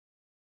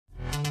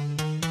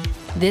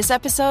This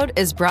episode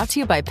is brought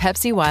to you by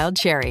Pepsi Wild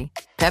Cherry.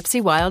 Pepsi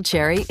Wild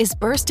Cherry is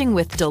bursting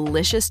with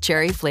delicious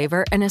cherry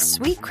flavor and a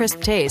sweet,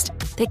 crisp taste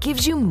that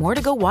gives you more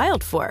to go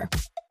wild for.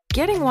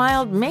 Getting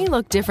wild may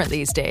look different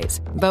these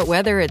days, but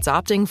whether it's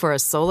opting for a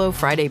solo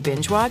Friday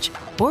binge watch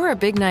or a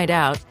big night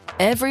out,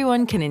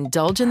 everyone can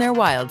indulge in their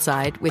wild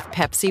side with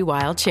Pepsi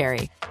Wild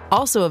Cherry.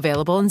 Also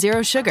available in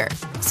Zero Sugar.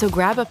 So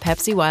grab a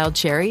Pepsi Wild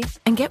Cherry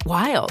and get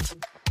wild.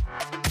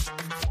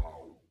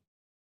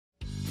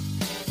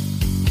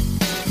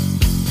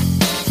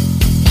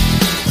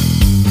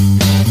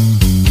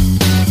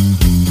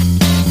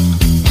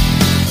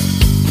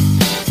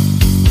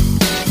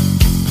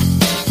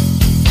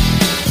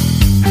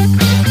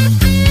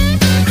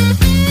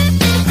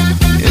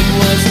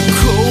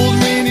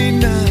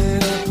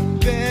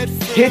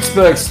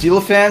 Pittsburgh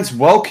Steelers fans,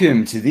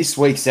 welcome to this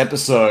week's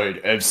episode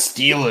of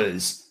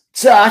Steelers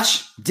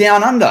Touch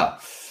Down Under.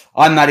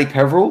 I'm Matty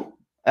Peverell,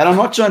 and I'm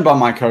not joined by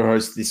my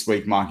co-host this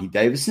week, Marky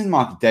Davison.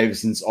 Marky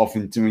Davison's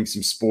often doing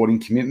some sporting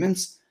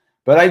commitments,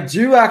 but I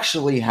do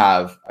actually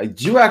have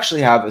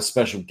a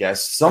special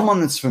guest, someone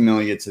that's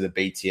familiar to the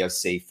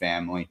BTSC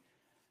family,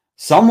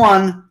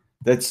 someone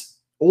that's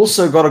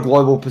also got a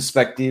global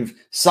perspective,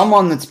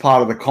 someone that's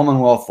part of the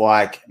Commonwealth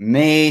like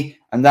me,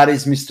 and that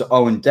is Mr.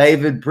 Owen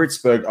David,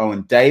 Pittsburgh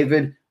Owen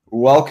David.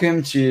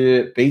 Welcome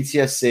to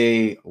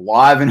BTSC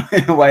live in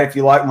a way, if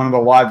you like one of the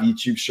live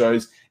YouTube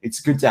shows. It's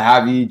good to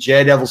have you.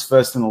 Daredevil's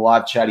first in the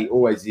live chat. He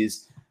always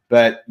is.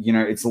 But, you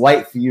know, it's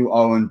late for you,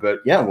 Owen. But,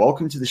 yeah,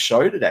 welcome to the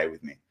show today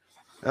with me.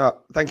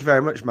 Thank you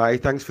very much,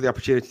 mate. Thanks for the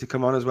opportunity to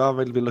come on as well. I've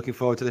really been looking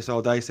forward to this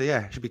all day. So,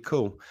 yeah, it should be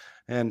cool.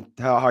 And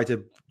hi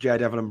to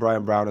Daredevil and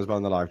Brian Brown as well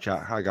in the live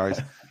chat. Hi, guys.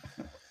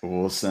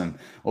 Awesome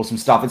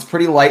stuff. It's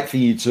pretty late for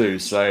you too.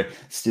 So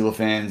Steeler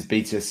fans,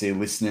 BTSC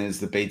listeners,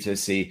 the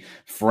BTSC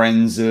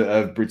friends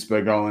of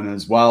Pittsburgh Owen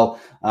as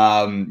well.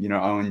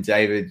 Owen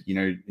David,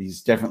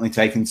 he's definitely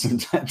taken some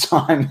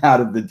time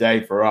out of the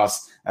day for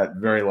us at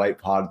very late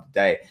part of the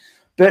day.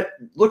 But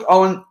look,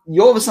 Owen,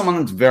 you're someone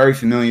that's very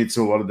familiar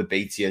to a lot of the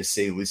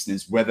BTSC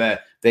listeners, whether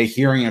they're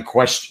hearing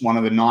one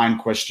of the 9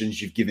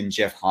 questions you've given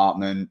Jeff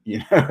Hartman,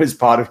 as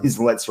part of his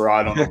Let's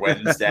Ride on a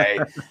Wednesday,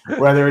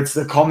 whether it's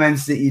the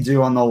comments that you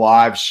do on the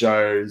live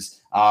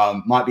shows,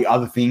 might be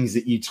other things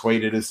that you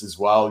tweeted us as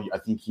well. I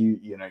think you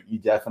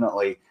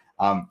definitely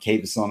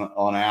keep us on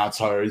our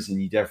toes, and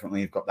you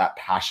definitely have got that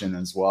passion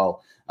as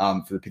well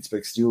for the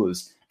Pittsburgh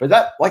Steelers. But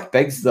that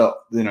begs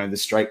the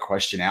straight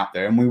question out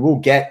there, and we will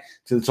get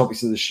to the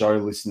topics of the show,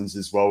 listeners,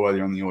 as well, whether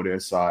you're on the audio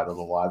side or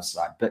the live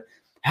side. But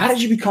how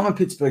did you become a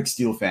Pittsburgh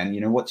Steelers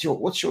fan? What's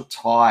your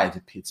tie to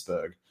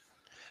Pittsburgh?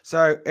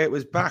 So it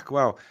was back,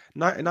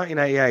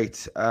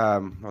 1988. I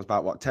was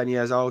about 10,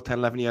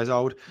 11 years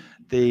old.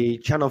 The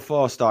Channel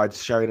 4 started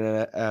showing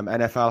an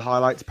NFL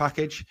highlights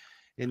package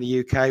in the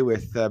UK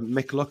with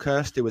Mick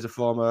Luckhurst, who was a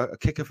former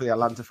kicker for the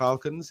Atlanta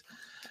Falcons,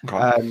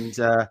 and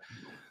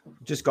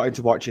just got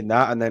into watching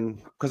that. And then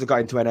because I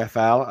got into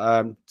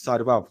NFL,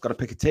 decided, got to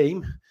pick a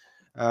team.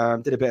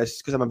 Did a bit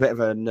because I'm a bit of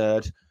a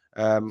nerd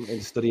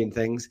in studying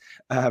things.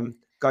 Got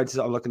into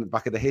sort of looking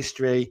back at the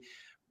history.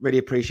 Really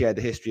appreciate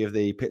the history of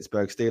the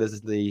Pittsburgh Steelers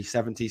as the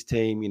 70s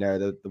team,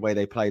 the way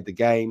they played the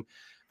game.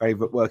 Very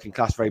working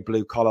class, very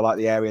blue collar, like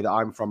the area that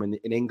I'm from in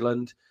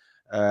England.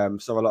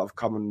 So a lot of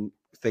common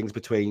things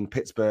between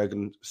Pittsburgh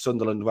and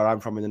Sunderland, where I'm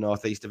from in the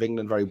northeast of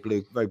England. Very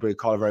blue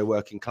collar, very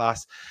working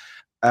class.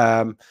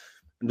 And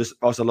just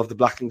also love the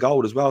black and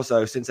gold as well.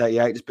 So since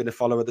 '88, just been a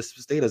follower of the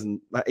Steelers, and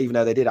even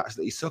though they did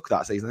absolutely suck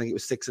that season, I think it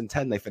was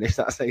 6-10 they finished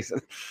that season.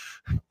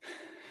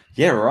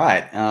 Yeah,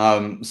 right.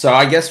 So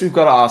I guess we've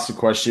got to ask the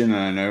question, and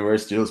I know we're a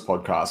Steelers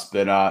podcast,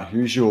 but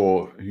who's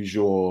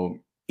your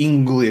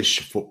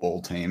English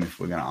football team, if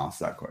we're going to ask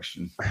that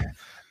question?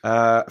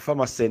 For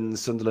my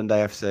sins, Sunderland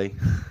AFC.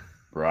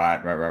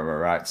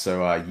 Right.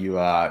 So you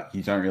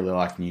don't really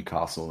like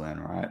Newcastle then,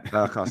 right?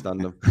 No, I can't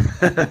stand them.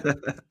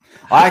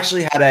 I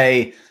actually had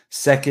a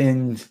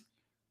second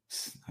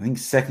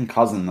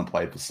cousin that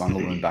played for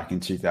Sunderland back in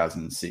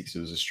 2006. It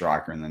was a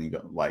striker, and then he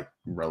got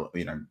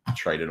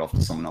traded off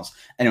to someone else.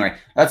 Anyway,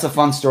 that's a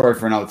fun story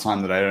for another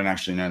time that I don't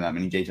actually know that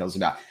many details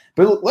about.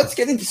 But look, let's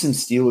get into some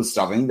Steelers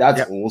stuff. I think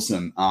that's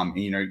awesome.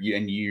 You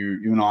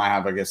and I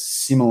have, I guess,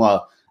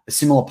 a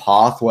similar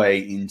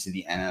pathway into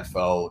the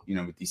NFL,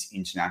 with this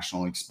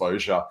international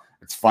exposure.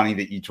 It's funny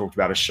that you talked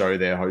about a show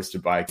there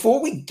hosted by.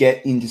 Before we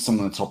get into some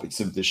of the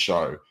topics of the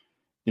show,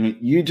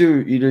 you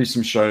do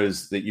some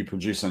shows that you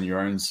produce on your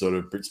own sort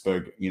of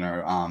Pittsburgh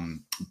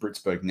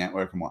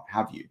network and what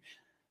have you.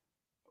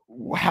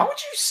 How would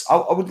you?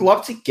 I would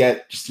love to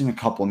get just in a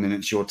couple of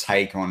minutes your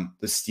take on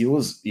the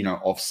Steelers,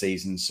 off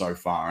season so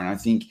far, and I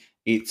think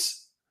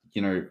it's,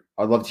 I'd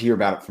love to hear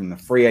about it from the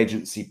free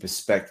agency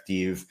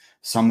perspective,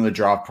 some of the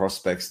draft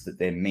prospects that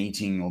they're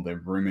meeting or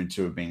they're rumored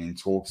to have been in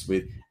talks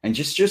with, and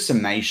just your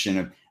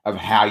summation of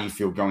how you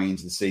feel going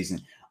into the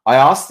season. I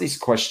asked this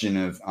question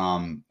of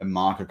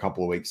Mark a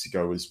couple of weeks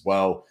ago as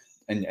well,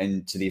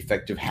 and to the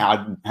effect of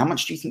how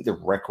much do you think the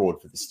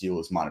record for the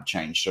Steelers might have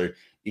changed? So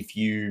if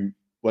you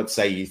let's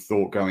say you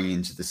thought going in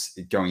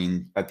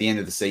at the end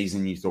of the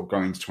season, you thought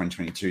going into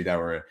 2022, they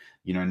were a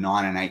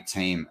 9-8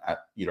 team.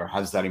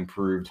 Has that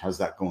improved? Has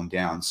that gone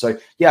down? So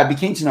yeah, I'd be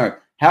keen to know,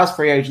 how's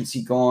free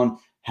agency gone?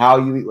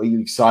 Are you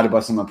excited by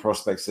some of the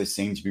prospects they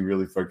seem to be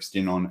really focused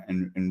in on,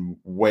 and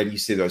where do you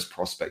see those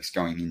prospects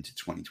going into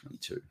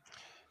 2022?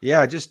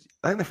 Yeah, I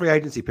think the free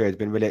agency period has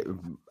been really,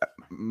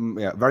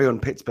 very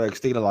un-Pittsburgh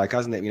Steeler-like,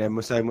 hasn't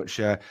it?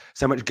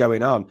 So much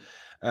going on.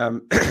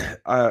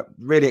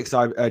 Really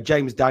excited.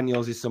 James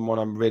Daniels is someone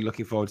I'm really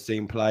looking forward to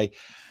seeing play.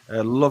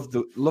 Love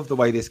the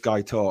way this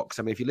guy talks.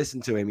 I mean, if you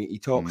listen to him, he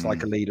talks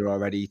like a leader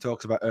already. He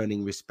talks about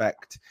earning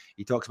respect.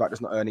 He talks about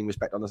just not earning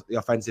respect on the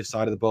offensive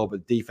side of the ball,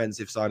 but the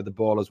defensive side of the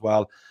ball as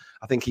well.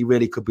 I think he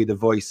really could be the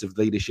voice of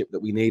leadership that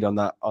we need on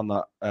that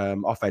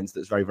offense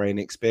that's very, very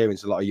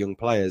inexperienced. A lot of young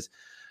players.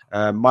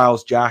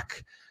 Miles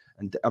Jack,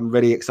 and I'm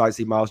really excited to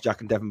see Miles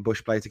Jack and Devin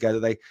Bush play together.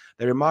 They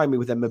remind me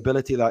with their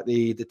mobility like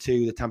the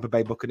Tampa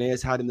Bay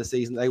Buccaneers had in the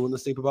season they won the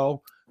Super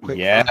Bowl.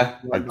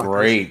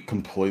 Agree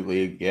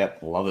completely. Yep,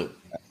 love it.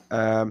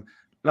 And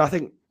I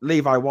think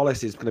Levi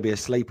Wallace is going to be a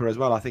sleeper as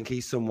well. I think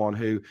he's someone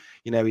who,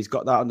 he's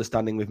got that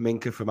understanding with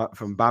Minka from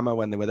Bama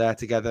when they were there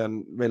together,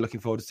 and really looking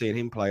forward to seeing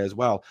him play as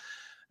well.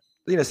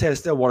 So there's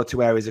still one or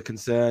two areas of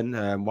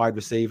concern. Wide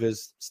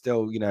receivers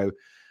still,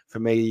 for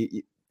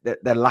me,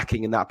 they're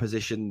lacking in that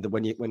position. That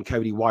when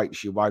Cody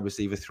White's your wide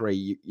receiver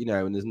 3,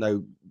 and there's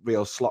no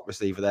real slot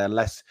receiver there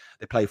unless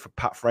they play for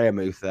Pat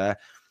Freiermuth there.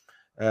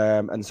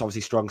 And so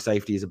obviously strong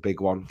safety is a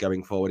big one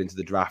going forward into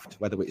the draft.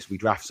 Whether we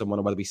draft someone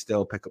or whether we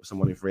still pick up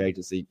someone in free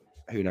agency,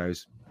 who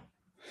knows?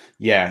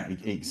 Yeah,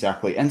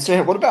 exactly. And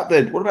so what about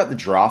the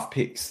draft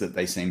picks that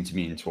they seem to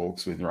be in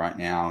talks with right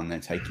now and they're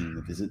taking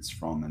the visits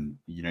from? And,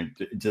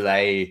 do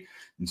they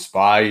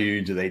inspire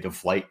you? Do they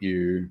deflate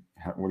you?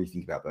 What do you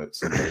think about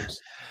those?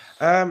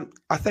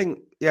 I think,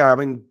 I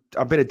mean,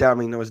 I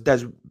was a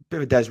bit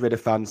of a Des Ridder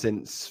fan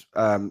since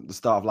the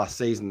start of last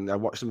season. I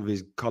watched some of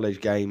his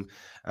college game.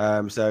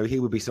 So he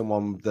would be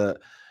someone that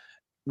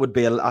would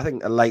be, I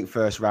think, a late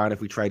first round if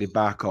we traded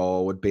back,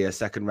 or would be a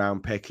second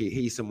round pick.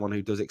 He's someone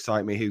who does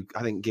excite me, who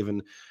I think,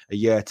 given a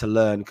year to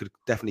learn, could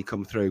definitely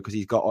come through because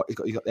he's got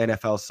the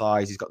NFL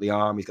size, he's got the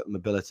arm, he's got the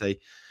mobility.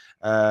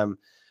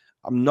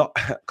 I'm not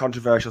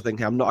controversial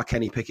thinking. I'm not a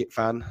Kenny Pickett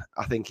fan.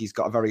 I think he's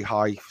got a very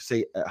high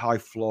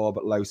floor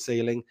but low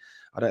ceiling.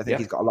 I don't think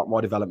he's got a lot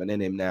more development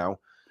in him now.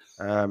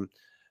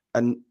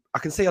 And I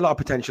can see a lot of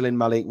potential in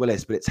Malik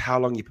Willis, but it's how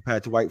long you're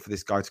prepared to wait for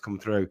this guy to come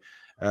through.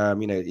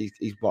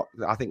 He's what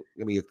I think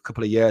going to be a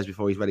couple of years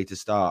before he's ready to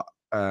start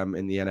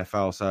in the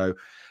NFL. So,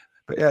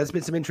 but yeah, there's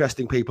been some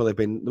interesting people.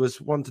 There was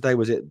one today.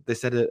 They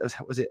said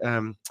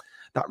that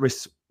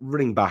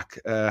running back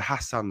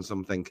Hassan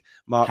something.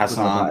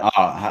 Hassan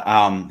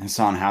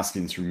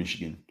Haskins from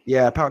Michigan.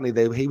 Yeah,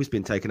 apparently he was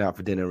being taken out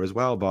for dinner as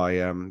well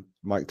by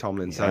Mike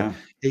Tomlin. So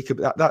he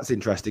could. That's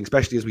interesting,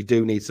 especially as we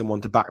do need someone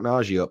to back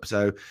Najee up.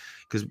 So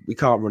because we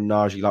can't run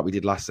Najee like we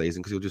did last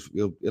season because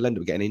he'll end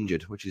up getting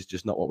injured, which is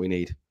just not what we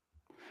need.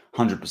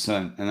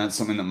 100%. And that's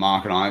something that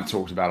Mark and I have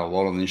talked about a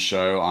lot on this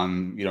show.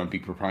 I'm, a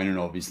big proponent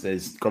of is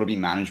there's got to be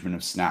management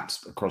of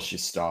snaps across your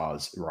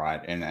stars,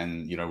 right?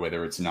 And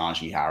whether it's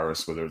Najee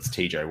Harris, whether it's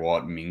TJ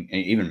Watt,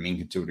 even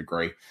Minka to a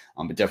degree,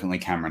 but definitely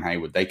Cameron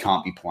Hayward, they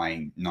can't be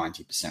playing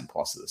 90%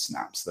 plus of the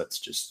snaps. That's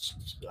just,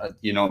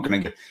 you're not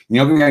going to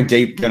go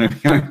deep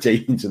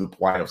into the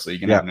playoffs. So you're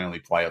going to have an early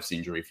playoffs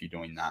injury if you're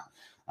doing that.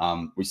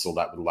 We saw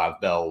that with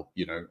Lav Bell,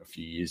 a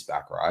few years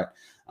back, right?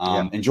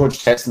 And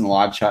George Test in the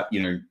live chat,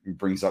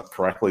 brings up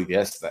correctly,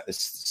 yes, that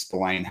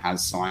Spillane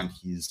has signed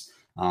his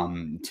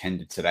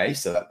tender today.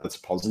 So that's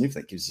positive.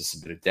 That gives us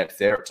a bit of depth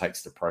there. It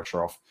takes the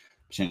pressure off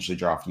potentially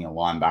drafting a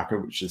linebacker,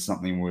 which is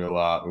something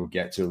we'll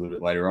get to a little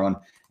bit later on.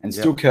 And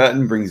Still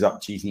Curtin brings up,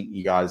 do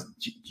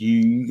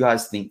you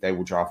guys think they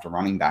will draft a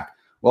running back?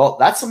 Well,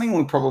 that's something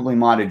we probably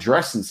might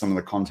address in some of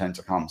the content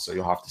to come. So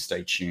you'll have to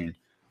stay tuned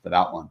for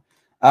that one.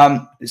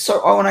 And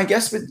I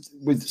guess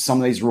with some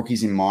of these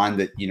rookies in mind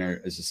that,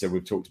 as I said,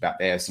 we've talked about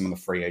there, some of the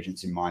free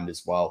agents in mind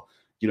as well,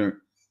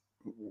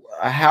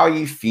 how are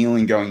you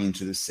feeling going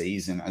into the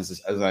season?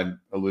 As I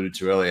alluded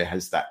to earlier,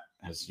 has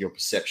your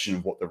perception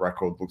of what the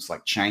record looks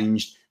like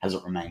changed? Has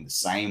it remained the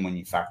same when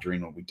you factor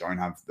in, or we don't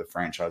have the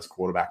franchise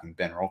quarterback in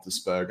Ben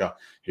Roethlisberger,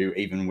 who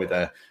even with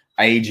a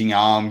aging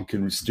arm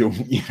can still,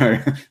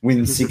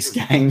 win 6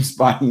 games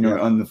by,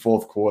 on the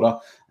fourth quarter.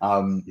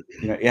 How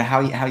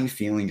are you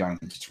feeling going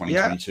into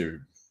 2022?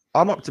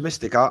 I'm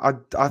optimistic. I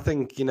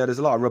think, there's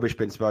a lot of rubbish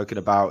been spoken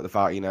about the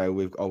fact,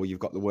 you've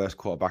got the worst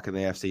quarterback in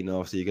the AFC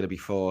North, so you're going to be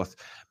fourth.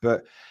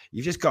 But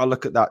you've just got to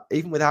look at that.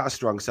 Even without a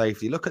strong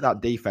safety, look at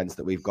that defense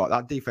that we've got.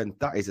 That defense,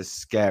 that is a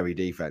scary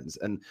defense.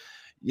 And,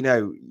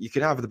 you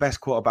can have the best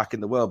quarterback in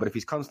the world, but if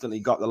he's constantly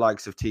got the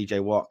likes of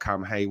TJ Watt,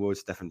 Cam Hayward,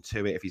 Stephen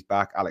Tuitt, if he's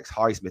back, Alex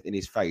Highsmith in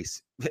his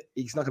face,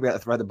 he's not going to be able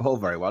to throw the ball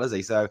very well, is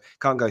he? So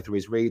can't go through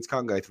his reads,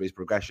 can't go through his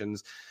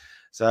progressions.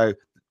 So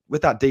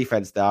with that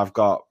defense there, I've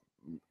got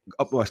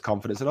utmost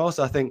confidence. And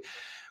also I think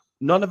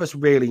none of us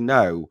really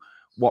know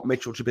what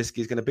Mitchell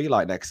Trubisky is going to be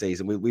like next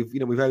season.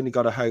 We've only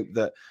got to hope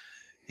that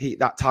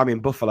that time in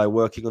Buffalo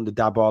working under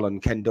Daboll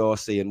and Ken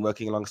Dorsey and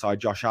working alongside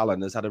Josh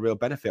Allen has had a real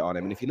benefit on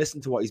him. And if you listen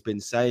to what he's been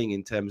saying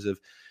in terms of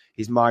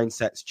his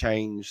mindset's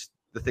changed,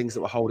 the things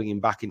that were holding him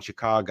back in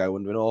Chicago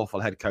under an awful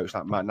head coach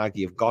like Matt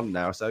Nagy have gone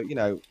now. So,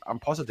 I'm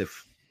positive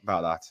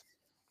about that.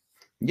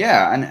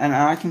 Yeah, and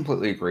I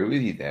completely agree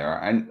with you there.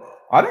 And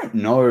I don't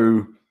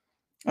know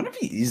if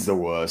he is the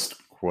worst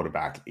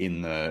quarterback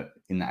in the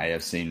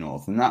AFC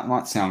North, and that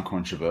might sound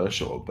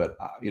controversial, but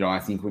I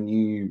think when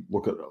you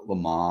look at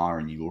Lamar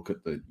and you look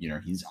at the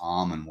his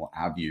arm and what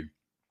have you,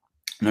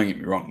 don't get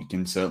me wrong, you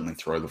can certainly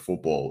throw the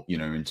football,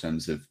 in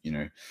terms of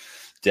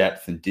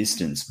depth and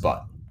distance,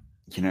 but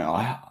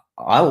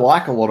I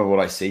like a lot of what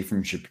I see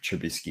from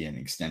Trubisky and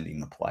extending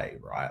the play,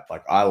 right?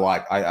 Like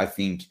I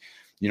think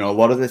a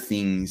lot of the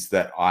things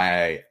that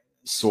I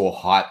saw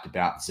hyped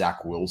about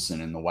Zach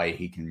Wilson and the way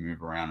he can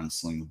move around and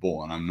sling the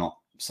ball, and I'm not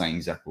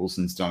saying Zach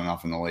Wilson's done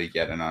enough in the league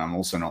yet, and I'm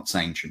also not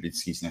saying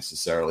Trubisky's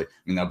necessarily. I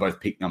mean, they're both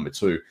pick number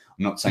 2. I'm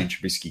not saying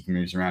Trubisky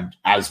moves around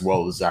as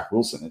well as Zach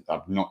Wilson.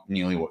 I've not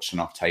nearly watched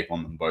enough tape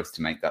on them both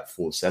to make that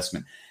full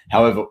assessment.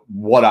 However,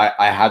 what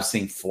I have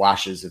seen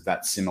flashes of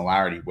that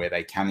similarity where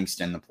they can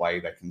extend the play,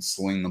 they can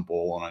sling the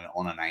ball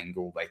on an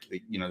angle,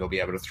 they'll be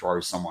able to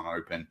throw someone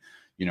open.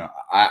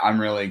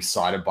 I'm really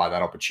excited by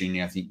that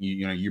opportunity. I think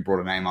you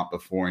brought a name up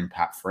before in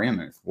Pat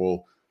Freiermuth.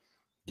 Well,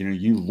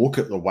 you look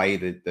at the way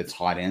that the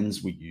tight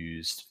ends were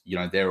used,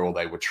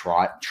 they were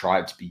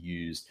tried to be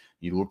used.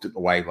 You looked at the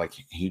way,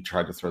 he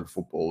tried to throw the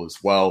football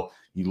as well.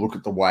 You look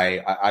at the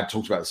way, I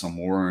talked about this on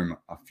War Room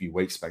a few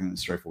weeks back,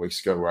 3 or 4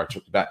 weeks ago, where I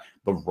talked about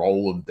the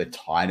role of the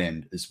tight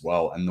end as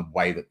well and the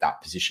way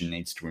that position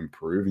needs to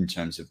improve in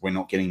terms of we're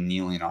not getting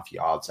nearly enough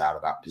yards out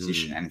of that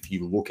position. And if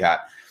you look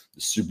at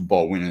the Super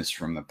Bowl winners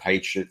from the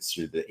Patriots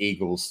through the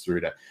Eagles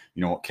through to,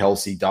 what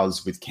Kelsey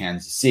does with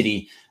Kansas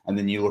City. And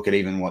then you look at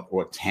even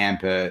what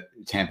Tampa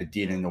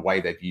did in the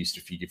way they've used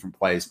a few different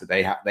players, but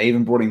they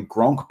even brought in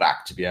Gronk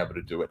back to be able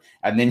to do it.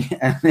 And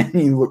then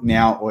you look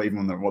now, or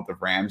even what the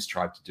Rams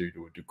tried to do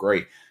to a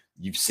degree,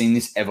 you've seen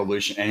this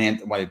evolution. And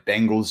the way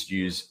Bengals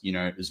use,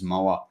 as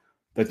Moa,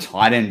 the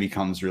tight end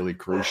becomes really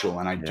crucial.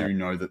 And I do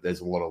know that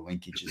there's a lot of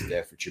linkages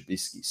there for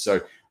Trubisky.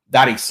 So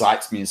that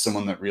excites me as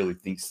someone that really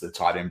thinks the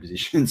tight end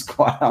position is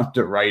quite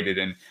underrated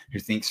and who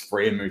thinks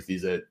Freiermuth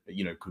is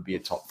could be a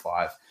top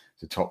 5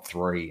 to top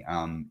 3,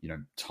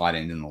 tight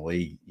end in the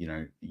league,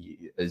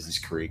 as this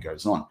career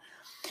goes on.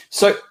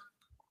 So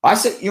I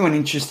set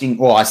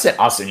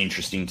us an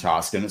interesting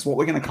task, and it's what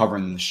we're going to cover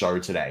in the show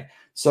today.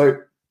 So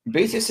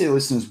BTSC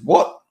listeners,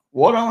 what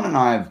Owen and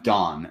I have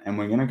done, and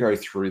we're going to go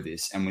through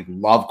this, and we'd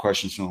love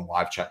questions from the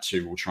live chat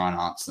too. We'll try and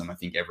answer them. I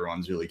think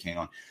everyone's really keen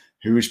on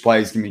which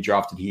players can be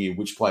drafted here,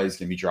 which players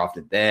can be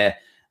drafted there.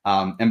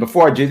 And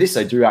before I do this,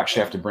 I do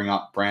actually have to bring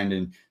up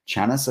Brandon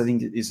Chanis, I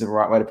think is the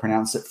right way to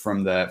pronounce it,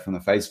 from the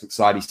Facebook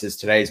side. He says,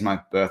 today is my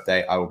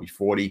birthday. I will be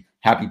 40.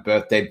 Happy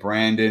birthday,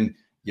 Brandon.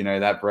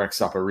 That breaks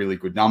up a really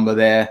good number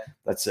there.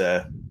 That's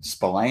a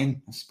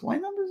Spillane. A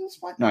Spillane number? Is it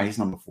Spillane? No, he's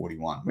number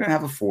 41. We don't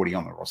have a 40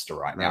 on the roster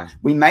right now.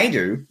 We may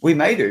do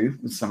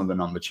with some of the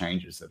number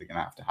changes that are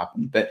going to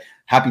happen. But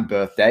happy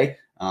birthday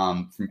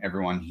from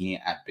everyone here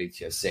at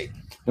BTSC.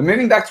 But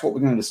moving back to what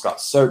we're going to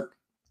discuss. So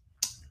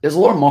there's a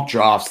lot of mock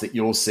drafts that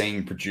you're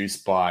seeing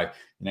produced by,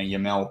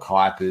 Yamel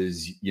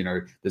Kuipers.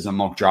 There's a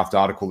mock draft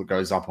article that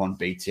goes up on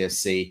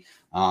BTSC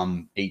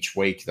each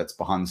week. That's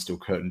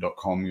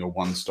behindthesteelcurtain.com, your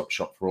one-stop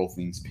shop for all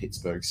things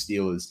Pittsburgh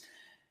Steelers.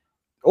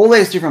 All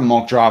these different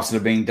mock drafts that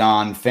are being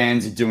done,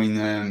 fans are doing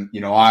them.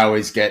 I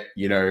always get,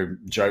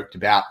 joked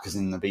about because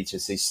in the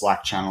BTSC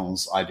Slack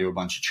channels, I do a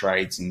bunch of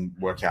trades and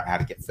work out how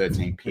to get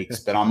 13 picks,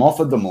 but I'm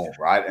offered them all,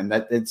 right? And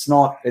that it's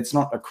not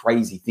a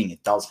crazy thing.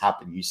 It does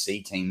happen. You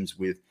see teams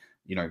with,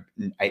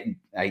 8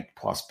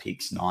 plus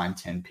picks, 9,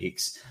 10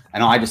 picks.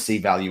 And I just see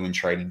value in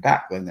trading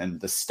back. And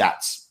the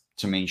stats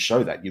to me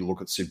show that. You look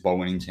at Super Bowl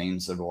winning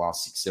teams over the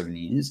last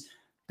 6-7 years,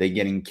 they're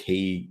getting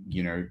key,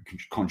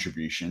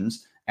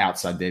 contributions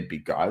outside their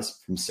big guys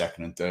from 2nd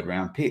and 3rd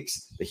round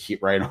picks. The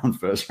hit rate on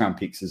 1st round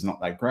picks is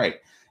not that great.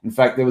 In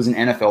fact, there was an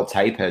NFL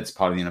Tapeheads,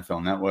 part of the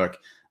NFL Network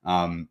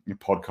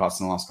podcast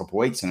in the last couple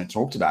of weeks, and it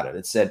talked about it.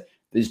 It said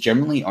there's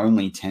generally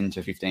only 10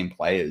 to 15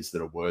 players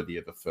that are worthy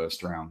of a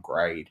 1st round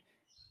grade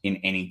in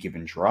any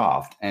given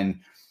draft. And,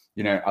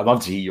 I'd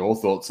love to hear your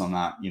thoughts on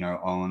that,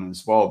 Owen,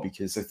 as well,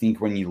 because I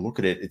think when you look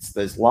at it, it's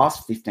those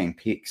last 15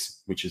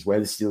 picks, which is where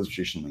the Steelers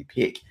traditionally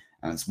pick.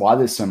 And it's why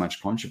there's so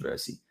much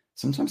controversy.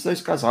 Sometimes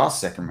those guys are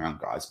 2nd round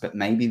guys, but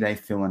maybe they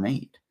fill a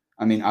need.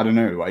 I mean, I don't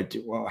know.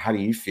 How do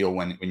you feel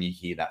when you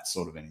hear that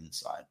sort of an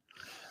insight?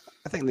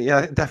 I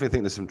definitely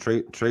think there's some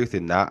truth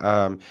in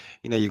that.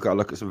 You've got to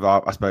look at some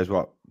of I suppose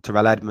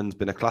Terrell Edmonds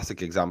been a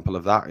classic example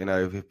of that.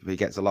 If he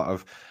gets a lot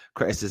of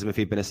criticism, if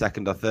he'd been a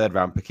 2nd or 3rd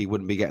round pick, he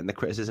wouldn't be getting the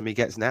criticism he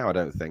gets now, I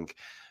don't think.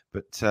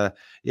 But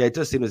it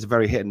does seem there's a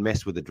very hit and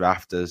miss with the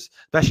drafters,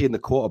 especially in the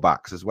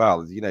quarterbacks as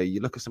well.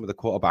 You look at some of the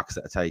quarterbacks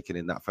that are taken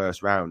in that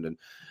 1st round and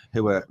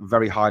who are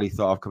very highly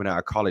thought of coming out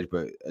of college,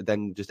 but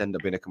then just end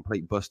up being a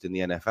complete bust in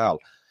the NFL.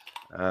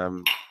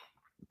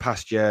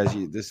 Past years,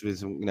 this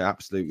was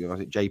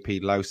absolutely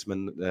JP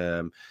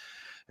Lousman,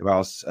 who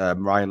else?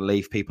 Ryan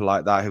Leaf, people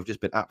like that who've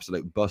just been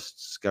absolute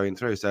busts going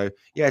through. So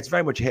yeah, it's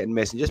very much hit and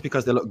miss. And just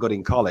because they look good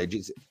in college,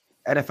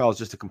 NFL is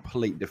just a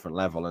complete different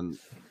level. And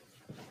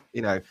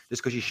just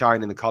because you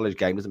shine in the college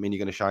game doesn't mean you're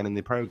going to shine in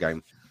the pro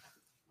game.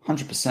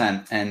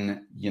 100%.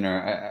 And,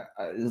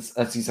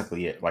 that's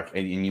exactly it. Like,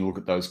 and you look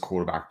at those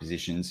quarterback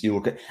positions,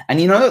 and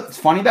it's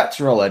funny about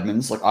Terrell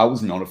Edmonds. Like, I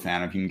was not a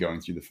fan of him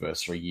going through the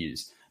first 3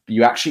 years. But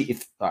you actually,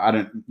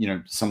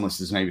 some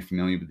listeners may be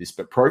familiar with this,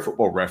 but Pro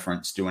Football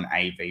Reference do an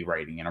AV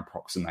rating, an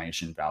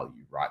approximation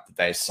value, right? That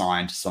they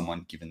assign to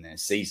someone given their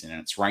season, and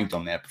it's ranked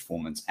on their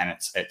performance, and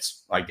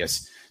it's I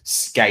guess,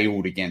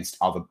 scaled against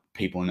other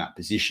people in that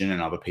position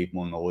and other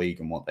people in the league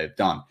and what they've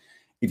done.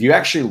 If you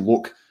actually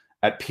look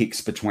at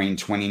picks between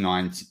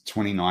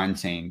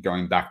 2019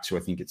 going back to,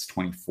 I think it's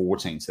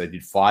 2014. So they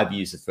did 5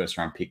 years of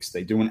first-round picks.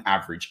 They do an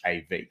average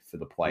AV for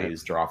the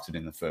players drafted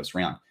in the first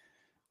round.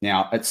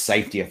 Now, at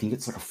safety, I think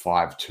it's like a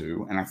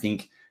 5.2, and I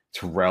think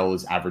Terrell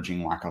is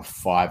averaging like a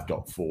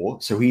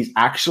 5.4. So he's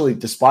actually,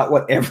 despite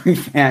what every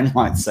fan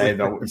might say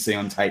about what we see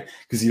on tape,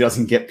 because he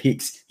doesn't get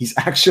picks, he's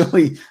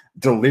actually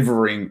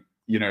delivering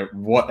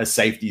what a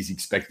safety is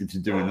expected to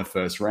do in the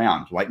first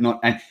round.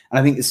 And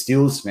I think the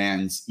Steelers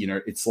fans,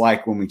 it's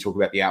like when we talk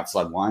about the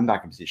outside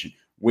linebacker position,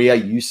 we are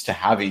used to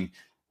having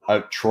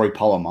a Troy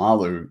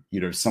Polamalu,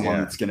 someone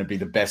that's going to be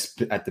the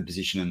best at the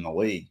position in the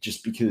league.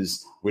 Just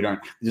because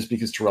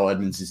Terrell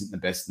Edmonds isn't the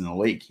best in the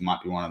league, he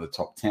might be one of the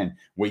top 10.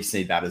 We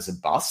see that as a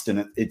bust,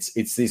 and it's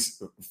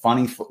this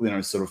funny,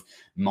 sort of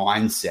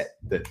mindset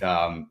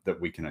that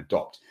we can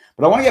adopt.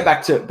 But I want to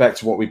get back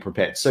to what we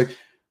prepared. So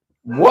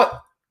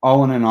what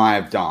Owen and I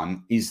have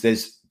done is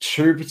there's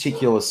two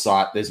particular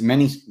sites. There's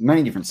many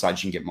different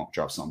sites you can get mock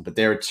drafts on, but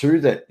there are two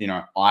that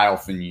I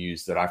often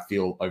use that I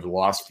feel over the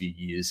last few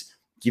years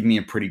give me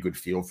a pretty good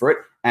feel for it.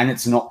 And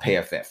it's not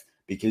PFF,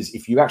 because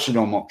if you actually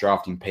do a mock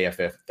draft in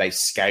PFF, they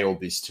scale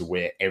this to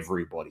where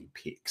everybody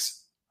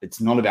picks.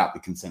 It's not about the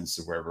consensus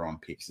of where everyone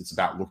picks. It's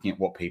about looking at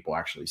what people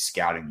actually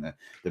scouting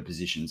the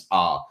positions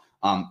are.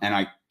 And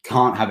I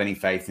can't have any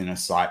faith in a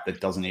site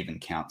that doesn't even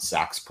count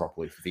sacks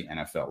properly for the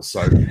NFL.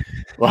 So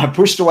I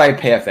pushed away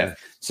PFF.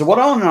 So what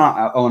Owen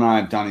and I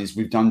have done is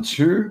we've done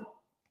two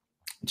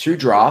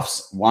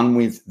drafts, one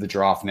with the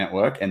Draft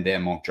Network and their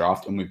mock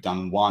draft, and we've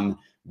done one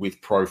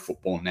with Pro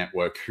Football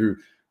Network, who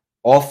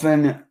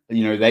often,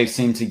 they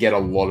seem to get a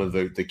lot of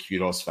the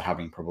kudos for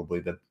having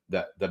probably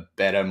the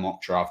better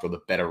mock draft or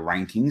the better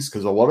rankings,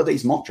 because a lot of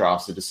these mock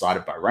drafts are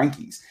decided by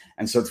rankings.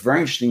 And so it's very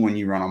interesting when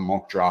you run a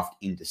mock draft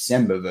in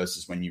December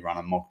versus when you run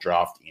a mock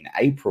draft in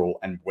April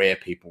and where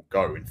people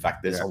go. In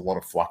fact, there's a lot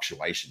of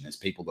fluctuation. There's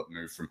people that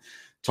move from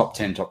top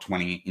 10, top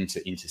 20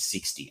 into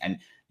 60. And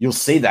you'll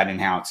see that in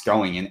how it's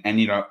going.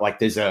 And like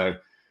there's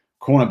a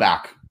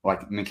cornerback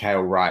like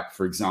Mikael Wright,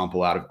 for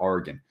example, out of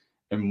Oregon.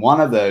 In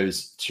one of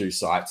those two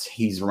sites,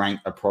 he's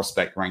a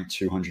prospect ranked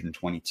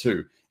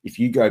 222. If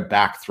you go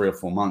back 3 or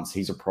 4 months,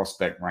 he's a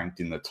prospect ranked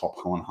in the top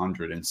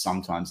 100 and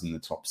sometimes in the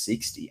top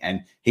 60.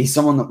 And he's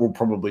someone that will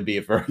probably be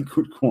a very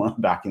good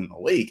cornerback in the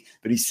league,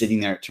 but he's sitting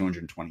there at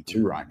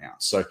 222 right now.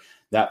 So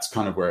that's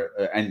kind of where,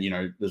 and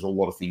there's a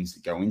lot of things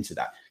that go into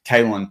that.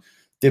 Kayvon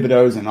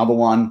Thibodeaux is another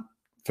one.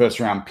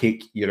 First round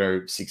pick,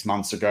 6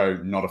 months ago,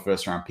 not a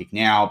first round pick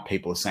now.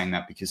 People are saying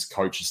that because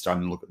coaches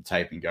starting to look at the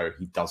tape and go,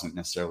 he doesn't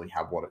necessarily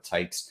have what it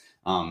takes.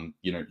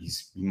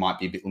 He might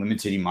be a bit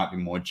limited. He might be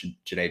more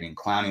Jadeveon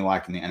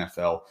Clowney-like in the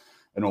NFL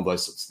and all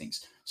those sorts of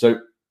things. So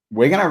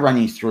we're going to run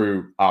you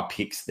through our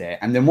picks there.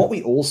 And then what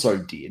we also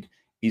did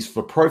is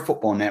for Pro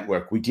Football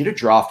Network, we did a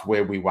draft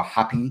where we were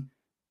happy,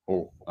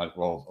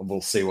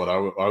 we'll see what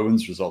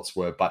Owen's results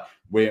were, but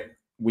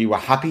we were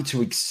happy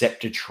to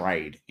accept a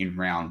trade in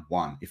round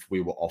 1 if we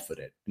were offered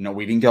it. No,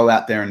 we didn't go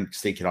out there and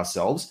seek it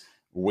ourselves.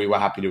 We were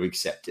happy to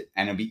accept it.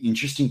 And it'll be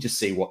interesting to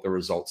see what the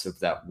results of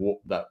that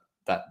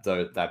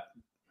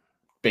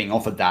being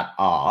offered that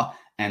are,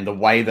 and the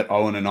way that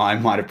Owen and I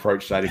might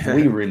approach that if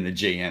we were in the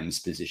GM's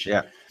position.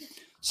 Yeah.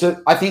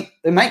 So I think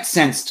it makes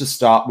sense to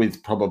start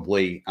with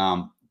probably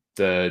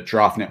the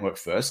Draft Network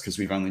first, because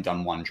we've only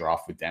done one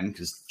draft with them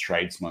because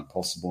trades weren't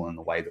possible in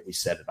the way that we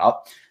set it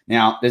up.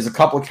 Now, there's a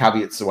couple of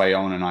caveats the way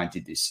Owen and I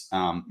did this.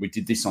 We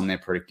did this on their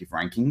predictive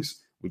rankings.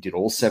 We did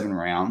all 7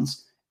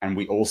 rounds, and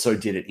we also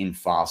did it in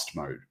fast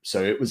mode.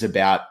 So it was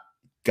about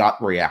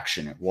gut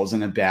reaction. It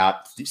wasn't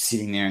about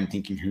sitting there and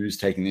thinking who's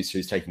taking this,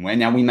 who's taking where.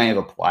 Now, we may have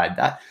applied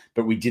that,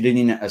 but we did it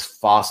in as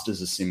fast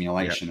as a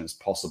simulation as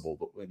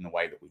possible in the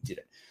way that we did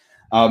it.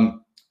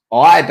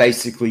 I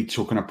basically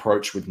took an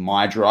approach with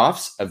my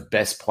drafts of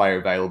best player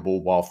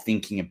available while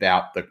thinking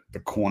about the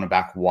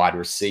cornerback wide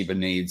receiver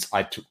needs.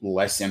 I took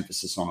less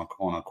emphasis on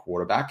a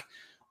quarterback.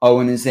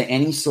 Owen, is there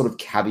any sort of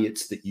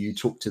caveats that you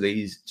took to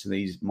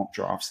these mock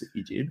drafts that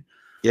you did?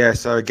 Yeah,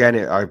 so again,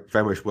 I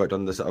very much worked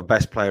on the sort of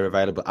best player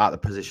available at the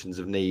positions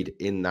of need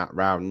in that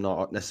round,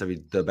 not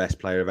necessarily the best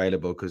player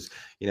available, because,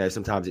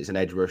 sometimes it's an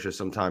edge rusher,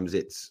 sometimes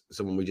it's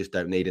someone we just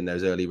don't need in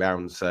those early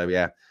rounds. So,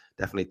 yeah,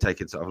 definitely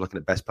looking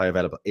at best player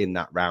available in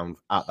that round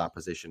at that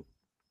position.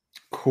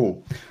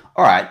 Cool.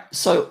 All right.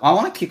 So I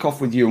want to kick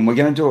off with you, and we're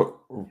going to do it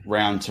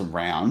round to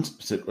round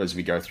as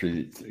we go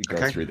through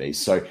these.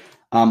 So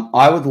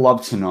I would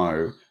love to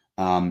know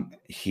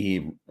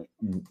here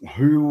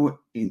who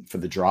for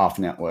the Draft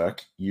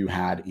Network you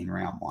had in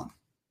round one.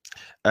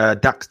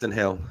 Daxton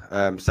Hill,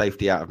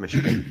 safety out of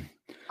Michigan.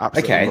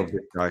 Absolutely love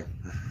this guy.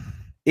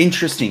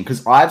 Interesting,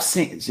 because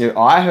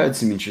I heard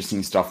some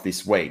interesting stuff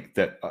this week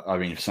that, I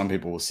mean, some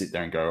people will sit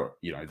there and go,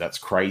 that's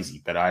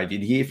crazy. But I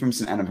did hear from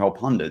some NFL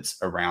pundits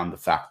around the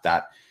fact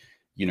that,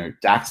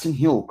 Daxton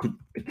Hill could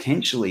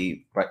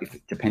potentially,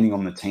 depending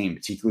on the team,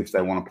 particularly if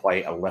they want to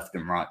play a left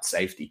and right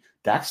safety,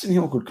 Daxton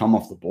Hill could come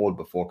off the board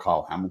before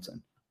Kyle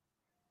Hamilton.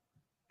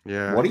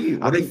 Yeah. What do you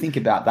think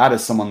about that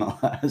as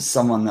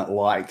someone that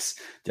likes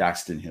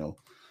Daxton Hill?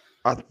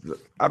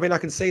 I mean, I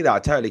can see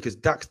that totally, because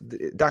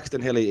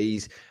Daxton Hill,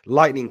 he's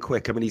lightning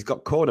quick. I mean, he's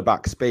got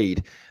cornerback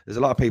speed. There's a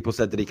lot of people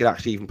said that he could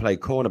actually even play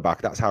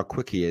cornerback. That's how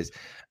quick he is.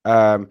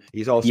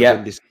 He's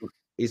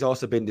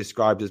also been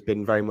described as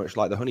being very much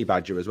like the Honey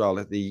Badger as well,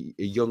 the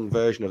young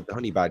version of the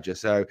Honey Badger.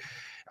 So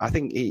I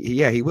think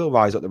he will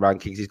rise up the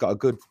rankings. He's got a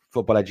good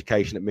football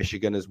education at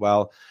Michigan as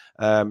well.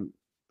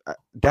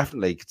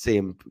 Definitely could see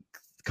him.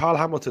 Kyle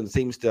Hamilton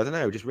seems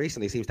to, just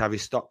recently seems to have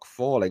his stock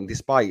falling,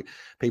 despite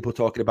people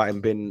talking about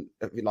him being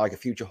like a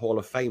future Hall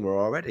of Famer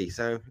already.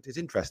 So it's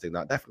interesting,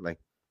 that, definitely.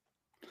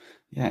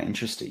 Yeah,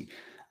 interesting.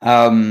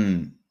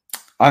 I'm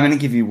going to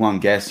give you one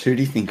guess. Who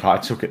do you think I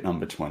took at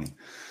number 20?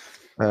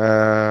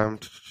 Go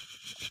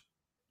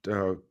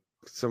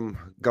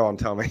on,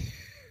 tell me.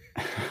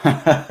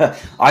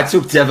 I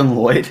took Devin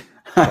Lloyd.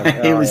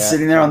 He was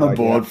sitting there on the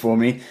board for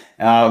me.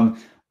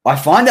 I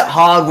find it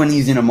hard when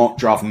he's in a mock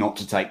draft not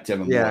to take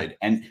Devin Lloyd.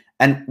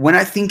 And when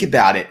I think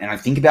about it, and I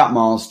think about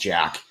Miles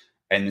Jack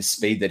and the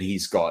speed that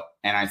he's got,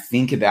 and I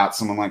think about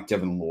someone like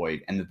Devin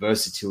Lloyd and the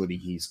versatility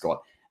he's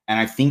got, and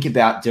I think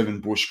about Devin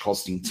Bush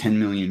costing $10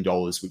 million,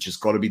 which has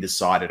got to be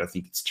decided. I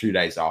think it's 2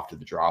 days after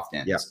the draft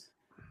ends. Yep.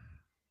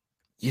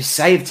 You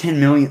save $10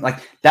 million.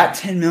 Like, that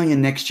 $10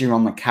 million next year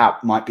on the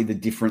cap might be the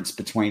difference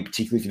between,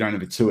 particularly if you don't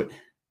have it to it,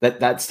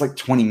 that's like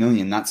 $20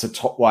 million. That's a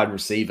top wide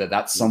receiver.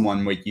 That's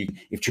someone where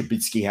if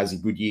Trubisky has a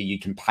good year, you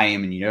can pay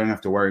him and you don't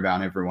have to worry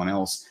about everyone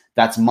else.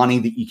 That's money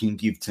that you can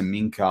give to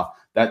Minka.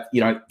 That,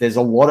 there's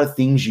a lot of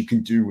things you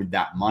can do with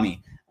that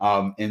money.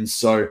 And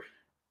so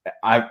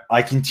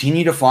I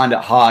continue to find it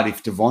hard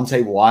if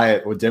Devontae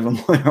Wyatt or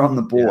Devin Lloyd are on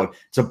the board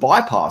to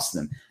bypass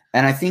them.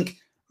 And I think,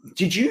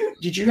 did you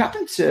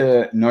happen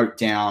to note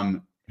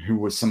down who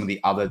were some of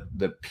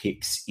the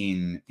picks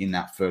in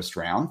that first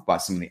round by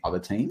some of the other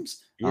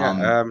teams?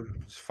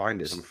 Let's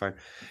find it on the phone.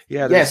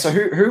 So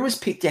who was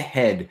picked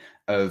ahead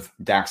of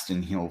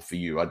Daxton Hill for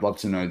you? I'd love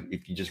to know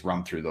if you just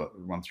run through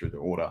the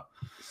order.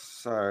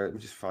 So let me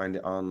just find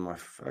it on my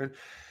phone.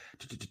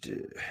 Who's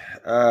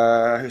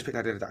picked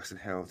ahead of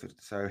Daxton Hill?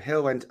 So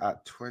Hill went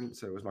at 20.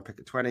 So it was my pick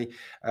at 20.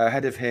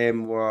 Ahead of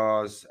him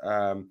was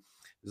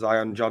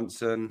Zion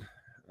Johnson.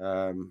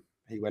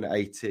 He went at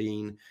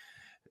 18.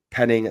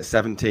 Penning at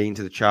 17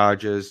 to the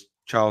Chargers.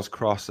 Charles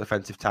Cross,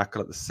 offensive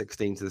tackle, at the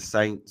 16 to the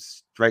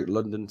Saints. Drake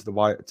London to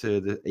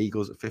the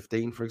Eagles at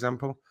 15, for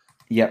example.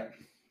 Yep.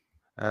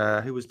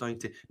 Who was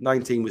 19?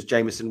 19 was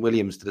Jameson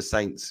Williams to the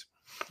Saints,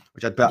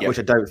 which I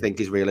don't think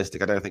is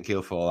realistic. I don't think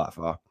he'll fall that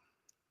far.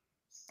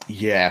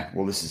 Yeah,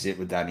 well, this is it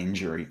with that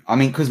injury. I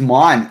mean, because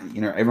mine,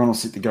 everyone will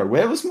sit there and go,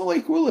 where was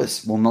Malik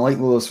Willis? Well, Malik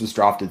Willis was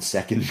drafted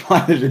second by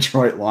the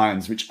Detroit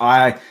Lions, which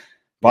by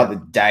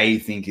the day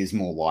think is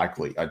more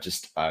likely. I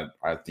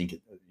think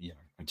it,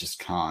 I just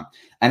can't.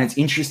 And it's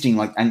interesting,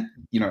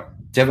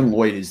 Devin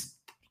Lloyd is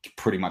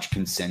pretty much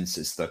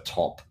consensus the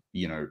top,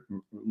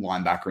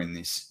 linebacker in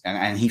this,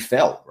 and he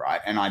fell,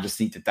 right? And I just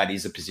think that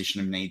is a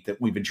position of need that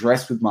we've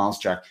addressed with Miles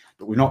Jack,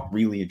 but we've not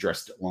really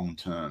addressed it long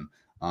term.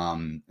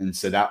 And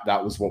so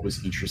that was what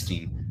was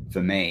interesting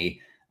for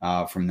me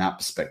from that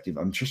perspective.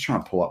 I'm just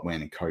trying to pull up where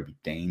Nakobe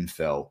Dean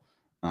fell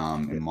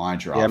in my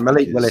draft. Yeah,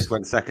 Malik Willis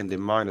went second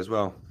in mine as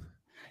well.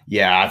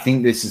 Yeah, I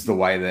think this is the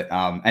way that,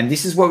 and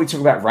this is where we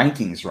talk about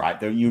rankings, right?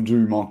 That you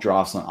do mock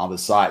drafts on other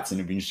sites, and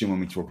it'll be interesting when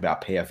we talk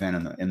about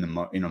PFN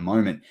in a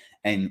moment,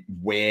 and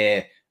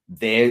where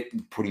they're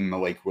putting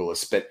Malik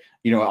Willis. But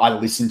I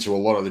listen to a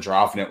lot of the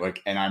Draft Network,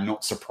 and I'm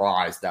not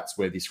surprised that's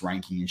where this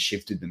ranking has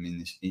shifted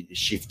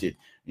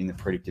in the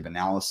predictive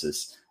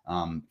analysis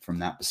from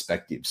that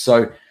perspective.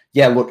 So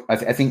yeah, look, I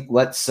think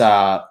let's.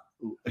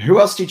 Who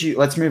else did you?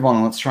 Let's move on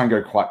and let's try and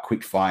go quite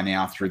quick fire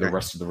now through the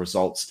rest of the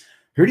results.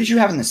 Who did you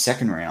have in the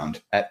second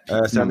round?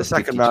 So in the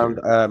second round,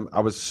 I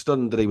was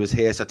stunned that he was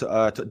here, so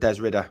I took Des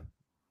Ridder.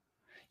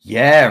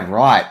 Yeah,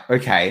 right.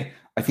 Okay.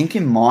 I think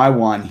in my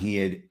one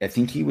I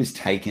think he was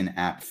taken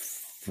at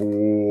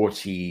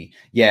 40.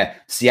 Yeah,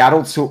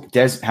 Seattle took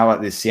How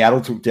about this?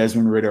 Seattle took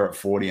Desmond Ridder at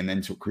 40 and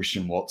then took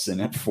Christian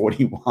Watson at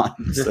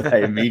 41. So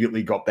they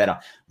immediately got better.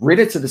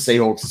 Ridder to the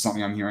Seahawks is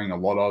something I'm hearing a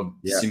lot of,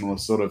 similar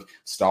sort of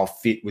style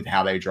fit with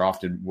how they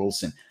drafted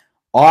Wilson.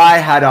 I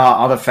had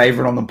our other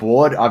favorite on the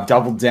board. I've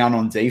doubled down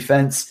on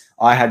defense.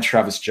 I had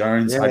Travis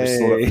Jones. Yay. I just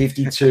thought at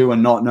 52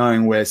 and not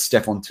knowing where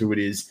Stephon Tuitt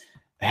is,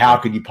 How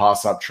could you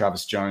pass up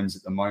Travis Jones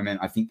at the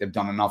moment? I think they've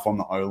done enough on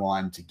the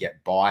O-line to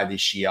get by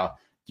this year,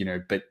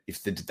 but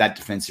if that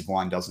defensive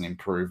line doesn't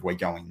improve, we're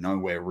going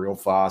nowhere real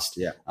fast.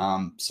 Yeah.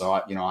 So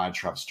I had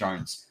Travis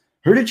Jones.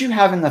 Who did you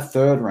have in the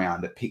third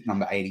round at pick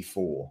number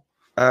 84?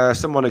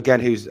 Someone again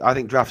who's, I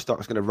think draft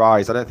stock's going to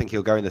rise. I don't think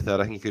he'll go in the third.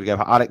 I think he could go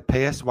for Alec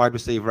Pierce, wide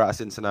receiver out of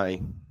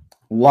Cincinnati.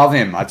 Love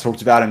him. I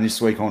talked about him this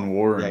week on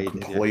War and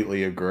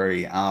completely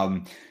agree.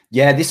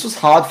 This was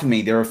hard for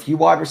me. There are a few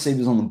wide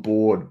receivers on the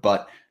board,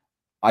 but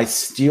I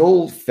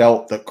still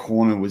felt that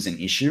corner was an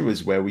issue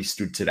as where we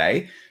stood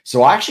today.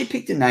 So I actually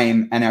picked a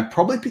name, and I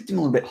probably picked him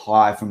a little bit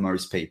higher for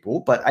most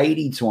people, but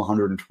 80 to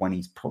 120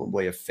 is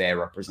probably a fair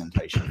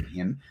representation for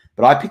him.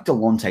 But I picked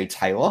Alontae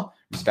Taylor,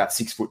 who's about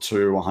 6'2",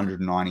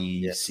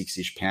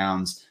 196-ish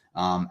pounds,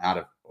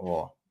 out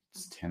of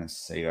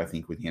Tennessee, I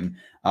think, with him.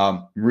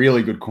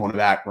 Really good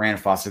cornerback, ran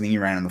fast. I think he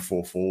ran in the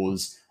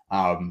 4.4s.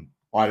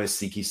 I just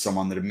think he's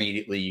someone that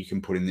immediately you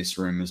can put in this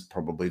room as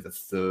probably the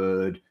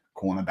third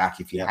cornerback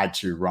if you had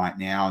to right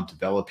now and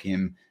develop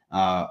him.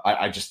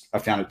 I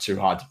found it too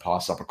hard to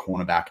pass up a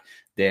cornerback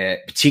there,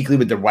 particularly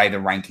with the way the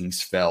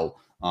rankings fell,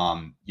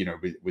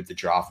 with the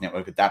draft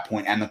network at that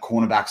point and the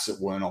cornerbacks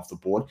that weren't off the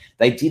board.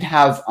 They did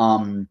have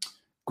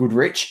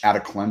Goodrich out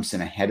of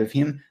Clemson ahead of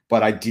him,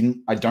 but I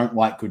don't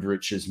like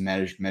Goodrich's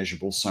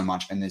measurables so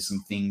much. And there's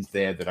some things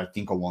there that I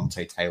think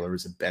Alontae Taylor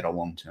is a better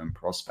long-term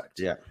prospect.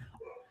 Yeah.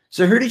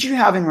 So who did you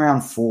have in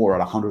round 4 at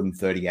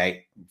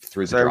 138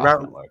 through the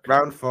draft network?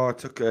 Round 4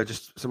 took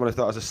just someone I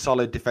thought was a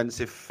solid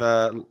defensive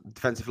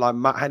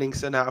line, Matt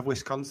Henningsen out of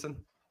Wisconsin.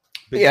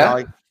 Big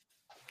guy.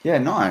 Yeah,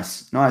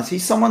 nice.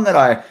 He's someone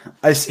that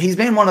he's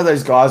been one of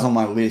those guys on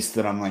my list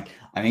that I'm like,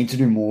 I need to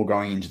do more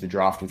going into the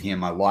draft with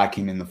him. I like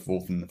him in the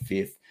 4th and the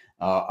 5th.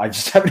 I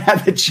just haven't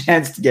had the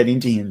chance to get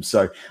into him.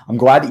 So I'm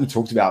glad that you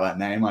talked about that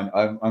name.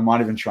 I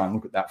might even try and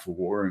look at that for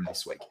War Room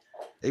this week.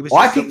 It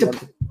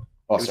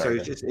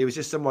was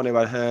just someone who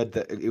I heard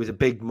that he was a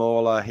big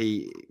mauler.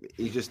 He's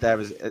just there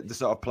as the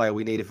sort of player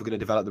we need if we're going to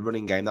develop the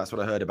running game. That's what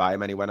I heard about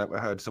him. Anyway, I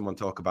heard someone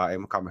talk about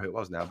him. I can't remember who it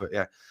was now, but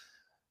yeah,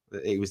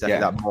 he was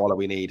definitely that mauler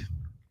we need.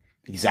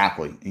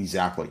 Exactly.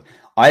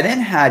 I then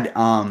had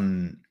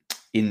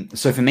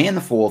so for me in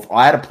the 4th,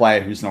 I had a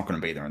player who's not going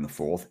to be there in the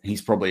 4th.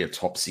 He's probably a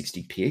top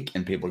 60 pick,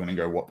 and people are going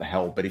to go, "What the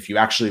hell?" But if you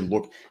actually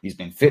look, he's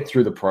been fit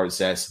through the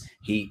process.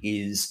 He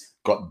is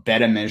got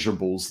better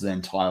measurables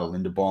than Tyler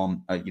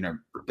Linderbaum.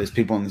 There's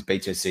people on this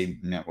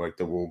BTC network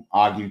that will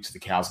argue to the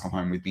cows come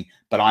home with me,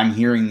 but I'm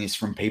hearing this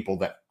from people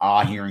that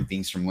are hearing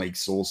things from league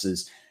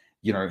sources.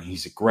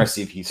 He's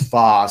aggressive, he's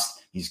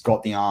fast, he's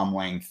got the arm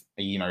length,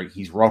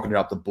 he's rocketed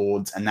up the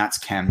boards, and that's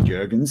Cam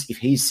Jurgens. If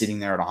he's sitting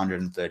there at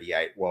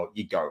 138, well,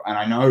 you go. And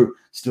I know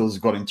Stills has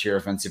got interior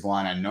offensive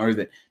line. I know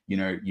that,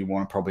 you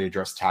want to probably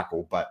address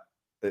tackle, but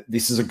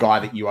this is a guy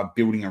that you are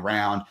building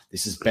around.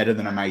 This is better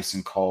than a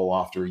Mason Cole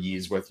after a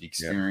year's worth of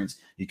experience.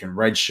 Yep. You can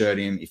redshirt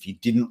him. If you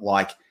didn't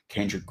like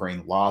Kendrick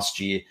Green last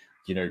year,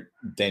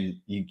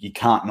 then you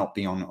can't not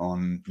be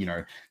on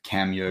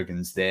Cam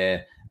Jurgens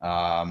there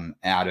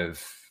out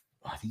of,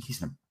 I think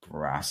he's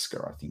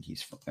Nebraska. I think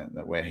he's from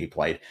where he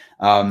played.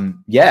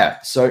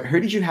 So who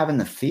did you have in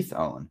the 5th,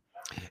 Owen?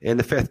 In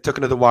the 5th, took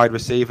another wide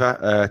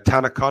receiver,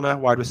 Tanner Connor,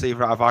 wide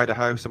receiver out of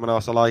Idaho. Someone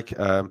else I like.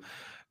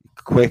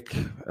 Quick,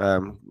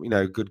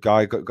 good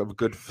guy, got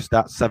good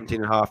stats,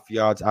 17.5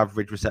 yards,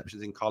 average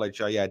receptions in college.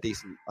 So,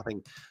 decent. I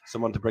think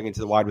someone to bring into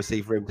the wide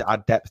receiver room to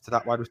add depth to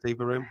that wide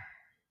receiver room.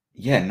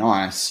 Yeah,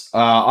 nice.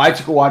 I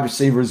took a wide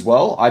receiver as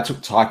well. I took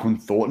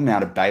Tyquan Thornton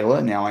out of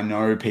Baylor. Now, I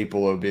know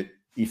people are a bit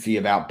iffy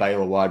about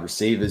Baylor wide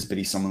receivers, but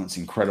he's someone that's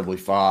incredibly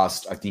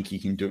fast. I think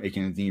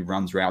he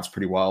runs routes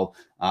pretty well.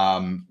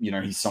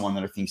 He's someone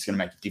that I think is going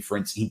to make a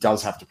difference. He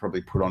does have to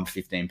probably put on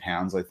 15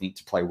 pounds, I think,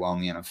 to play well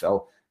in the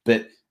NFL.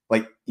 But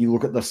you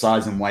look at the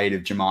size and weight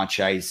of Jamar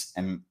Chase,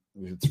 and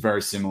it's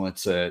very similar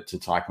to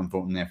Tyquan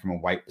Thornton there from a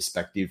weight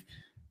perspective.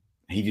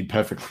 He did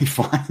perfectly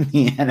fine in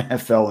the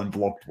NFL and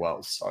blocked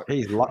well. So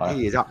he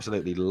is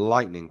absolutely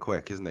lightning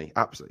quick, isn't he?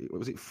 Absolutely.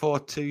 Was it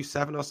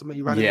 4.27 or something?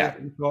 You ran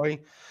in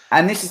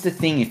And this is the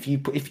thing: if you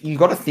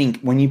got to think,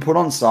 when you put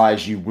on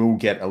size, you will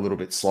get a little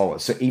bit slower.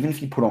 So even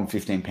if you put on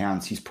 15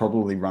 pounds, he's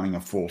probably running a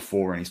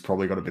 4.4, and he's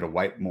probably got a bit of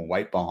more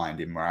weight behind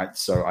him, right?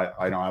 So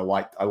I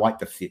like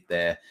the fit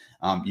there.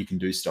 You can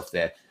do stuff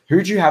there. Who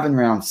did you have in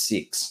round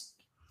 6?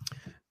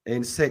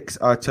 In 6,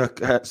 I took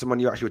someone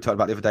you actually were talking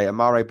about the other day,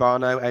 Amare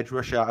Barno, edge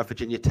rusher out of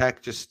Virginia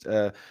Tech. Just,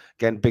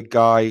 again, big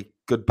guy,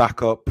 good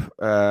backup.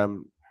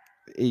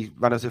 He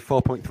ran as a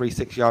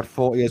 4.36 yard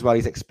 40 as well.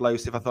 He's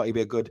explosive. I thought he'd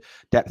be a good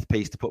depth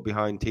piece to put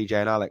behind TJ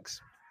and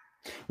Alex.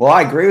 Well,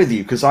 I agree with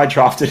you because I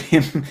drafted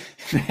him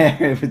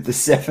there with the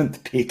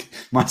 7th pick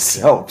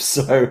myself.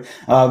 So,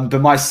 but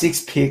my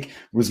 6th pick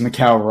was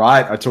Mikael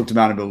Wright. I talked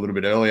about him a little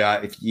bit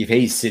earlier. If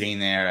he's sitting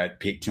there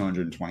at pick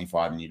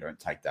 225 and you don't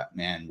take that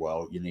man,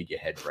 well, you need your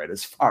head read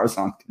as far as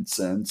I'm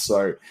concerned.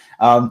 So,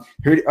 all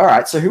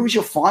right. So, who was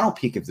your final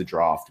pick of the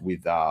draft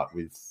with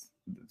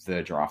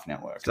the Draft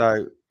Network?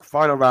 So,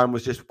 final round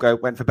was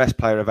went for best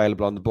player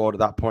available on the board at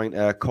that point.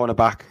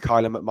 Cornerback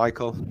Kyler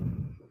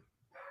McMichael.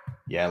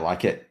 Yeah,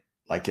 like it.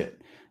 Like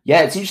it.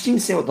 Yeah, it's interesting to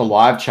see what the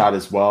live chat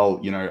as well.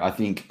 I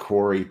think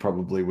Corey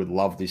probably would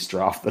love this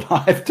draft that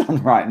I've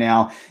done right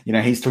now.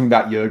 He's talking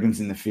about Jurgens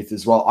in the 5th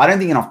as well. I don't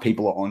think enough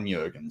people are on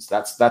Jurgens.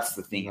 That's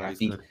the thing. Right, I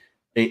think,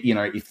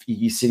 if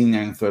you're sitting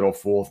there in 3rd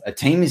or 4th, a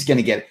team is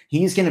going to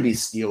he's going to be a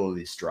steal of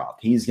this draft.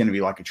 He's going to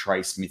be like a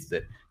Trey Smith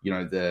that,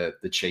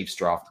 the Chiefs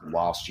drafted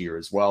last year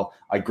as well.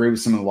 I agree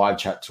with some of the live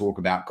chat talk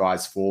about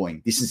guys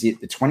falling. This is it.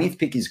 The 20th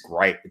pick is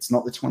great. It's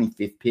not the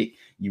 25th pick.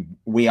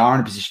 We are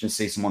in a position to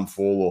see someone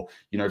fall, or,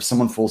 if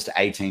someone falls to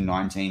 18,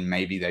 19,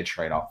 maybe they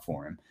trade up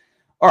for him.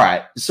 All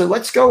right. So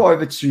let's go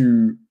over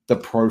to the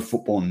Pro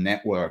Football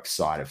Network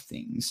side of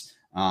things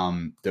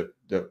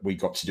that we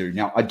got to do.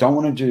 Now, I don't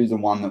want to do the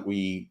one that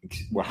we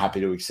were happy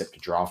to accept a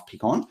draft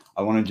pick on.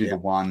 I want to do the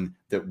one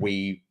that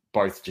we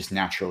both just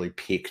naturally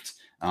picked,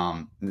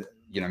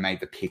 made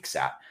the picks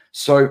at.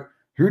 So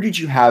who did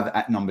you have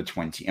at number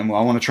 20? And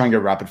I want to try and go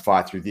rapid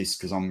fire through this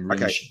because I'm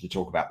really interested to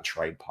talk about the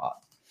trade part.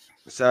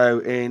 So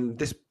in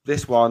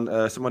this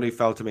one, someone who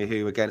fell to me,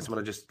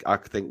 someone I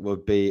think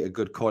would be a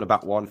good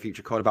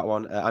future cornerback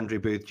one, Andrew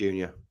Booth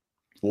Jr.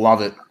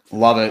 Love it.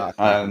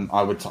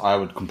 I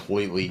would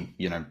completely,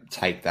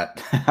 take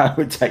that. I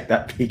would take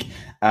that pick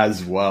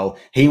as well.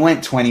 He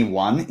went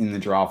 21 in the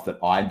draft that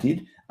I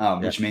did,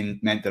 which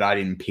meant that I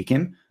didn't pick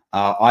him.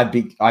 I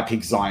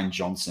picked Zion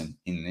Johnson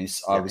in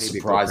this. I was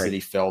surprised that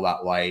he fell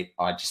that late.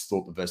 I just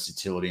thought the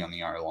versatility on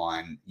the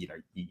O-line, you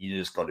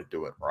just got to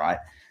do it, right?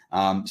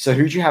 So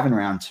who'd you have in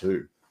round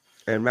 2?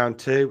 In round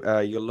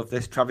 2, you'll love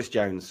this. Travis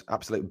Jones,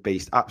 absolute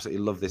beast.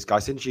 Absolutely love this guy.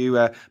 Since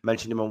you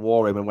mentioned him on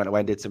War Room and went away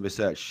and did some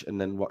research and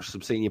then watched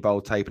some Senior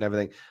Bowl tape and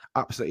everything,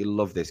 absolutely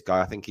love this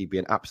guy. I think he'd be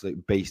an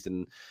absolute beast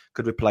and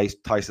could replace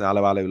Tyson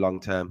Alualu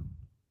long term.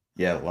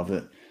 Yeah, love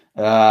it.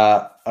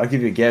 I'll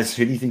give you a guess.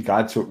 Who do you think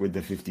I took with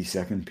the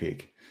 52nd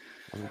pick?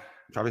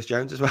 Travis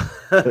Jones as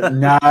well.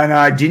 No,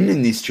 I didn't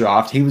in this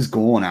draft. He was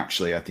gone,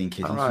 actually. I think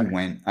he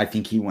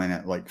went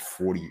at like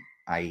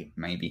 48,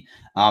 maybe.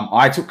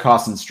 I took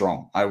Carson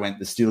Strong. I went,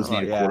 the Steelers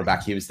needed a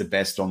quarterback. He was the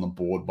best on the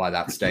board by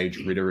that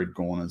stage. Ritter had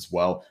gone as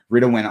well.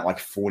 Ritter went at like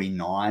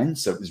 49,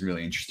 so it was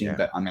really interesting. Yeah.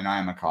 But I mean, I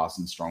am a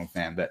Carson Strong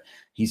fan, but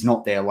he's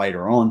not there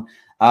later on.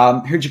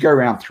 Who'd you go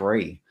round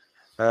 3?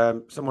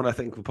 Someone I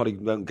think will probably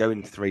won't go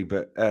in 3,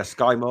 but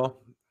Sky Moore.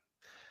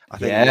 I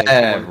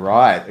think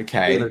right.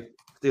 Okay.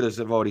 Steelers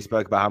have already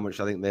spoke about how much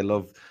I think they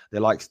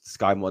like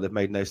Sky Moore. They've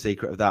made no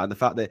secret of that, and the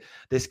fact that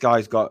this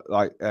guy's got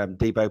like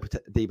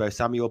Deebo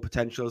Samuel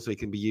potential, so he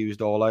can be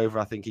used all over.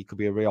 I think he could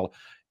be a real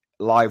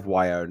live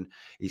wire, and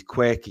he's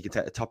quick. He can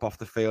take the top off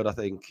the field. I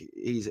think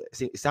he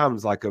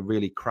sounds like a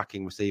really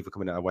cracking receiver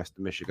coming out of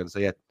Western Michigan. So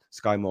yeah,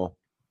 Sky Moore.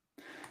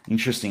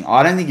 Interesting.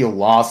 I don't think he'll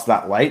last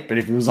that late, but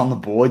if he was on the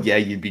board,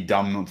 you'd be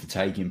dumb not to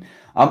take him.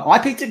 I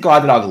picked a guy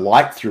that I've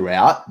liked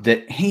throughout.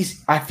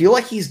 I feel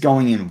like he's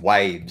going in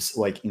waves,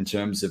 like in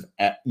terms of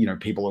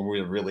people are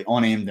really, really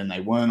on him, then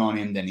they weren't on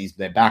him, then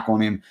they're back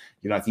on him.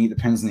 I think it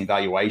depends on the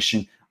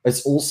evaluation.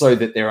 It's also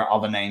that there are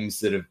other names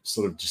that have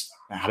sort of just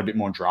had a bit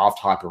more draft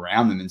hype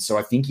around them, and so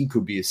I think he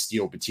could be a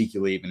steal,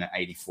 particularly even at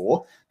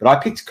 84. But I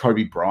picked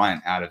Kobe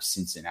Bryant out of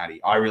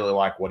Cincinnati. I really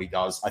like what he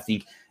does. I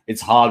think it's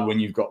hard when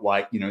you've got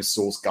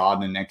Sauce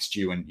Gardner next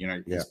to you, and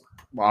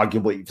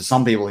arguably for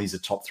some people he's a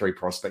top 3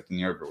 prospect in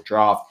the overall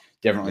draft.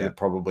 Definitely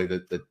probably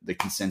the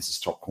consensus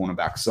top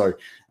cornerback. So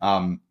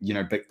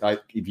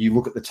but if you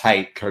look at the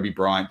tape, Kobe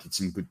Bryant did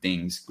some good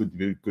things, good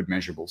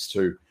measurables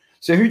too.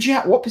 So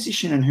what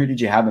position and who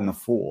did you have in the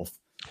 4th?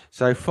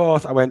 So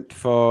 4th, I went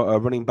for a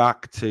running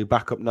back to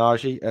back up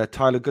Najee,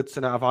 Tyler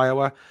Goodson out of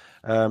Iowa.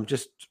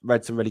 Just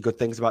read some really good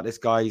things about this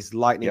guy. He's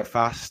lightning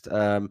fast.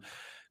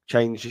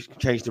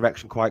 Change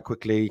direction quite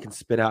quickly. He can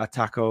spin out of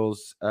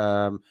tackles. He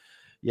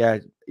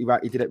ran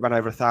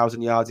over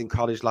 1,000 yards in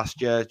college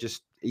last year.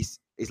 Just he's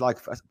like,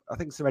 I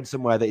think I read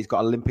somewhere that he's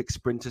got Olympic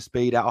sprinter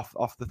speed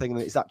off the thing. And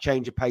it's that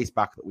change of pace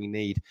back that we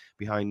need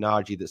behind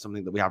Najee. That's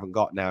something that we haven't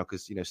got now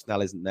because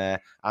Snell isn't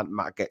there and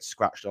Matt gets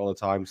scratched all the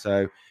time.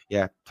 So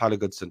yeah, Tyler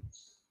Goodson.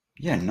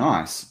 Yeah,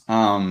 nice.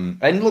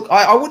 And look,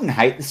 I wouldn't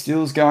hate the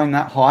Steelers going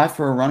that high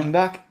for a running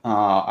back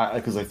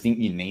because I think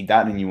you need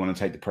that and you want to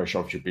take the pressure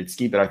off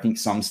Trubisky. But I think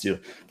some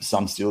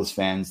Steelers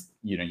fans,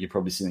 you're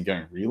probably sitting there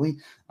going, really?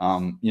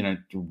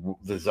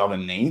 There's other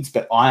needs.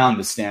 But I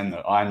understand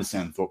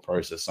the thought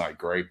process. I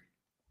agree.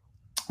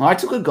 I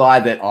took a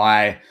guy that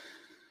I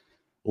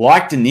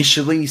liked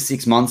initially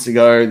 6 months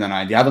ago, then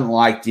I haven't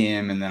liked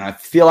him, and then I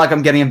feel like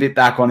I'm getting a bit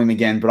back on him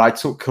again, but I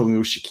took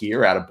Khalil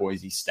Shakir out of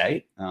Boise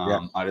State.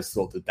 I just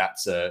thought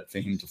that's for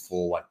him to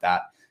fall like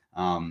that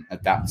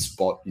at that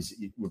spot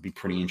it would be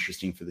pretty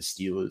interesting for the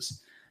Steelers.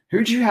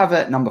 Who do you have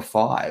at number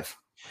 5?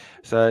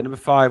 So number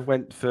 5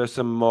 went for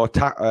some more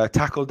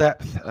tackle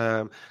depth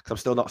because I'm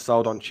still not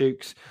sold on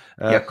Chooks.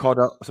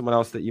 Someone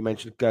else that you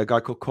mentioned, a guy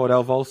called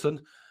Cordell Volson.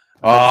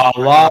 Oh,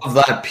 love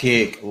that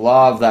pick.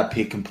 Love that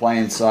pick. Can play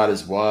inside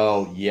as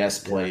well. Yes,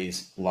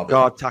 please. Love it.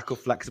 Guard, tackle,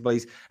 flexible.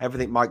 He's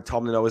everything Mike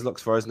Tomlin always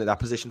looks for, isn't it? That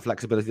position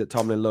flexibility that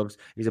Tomlin loves.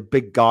 He's a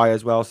big guy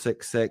as well,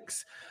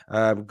 6'6",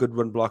 good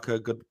run blocker,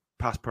 good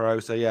pass pro.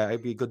 So, yeah,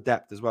 it'd be good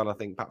depth as well, I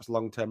think. Perhaps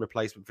long-term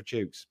replacement for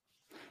Chooks.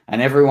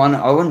 And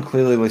Owen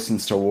clearly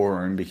listens to War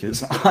Room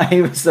because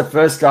I was the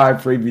first guy I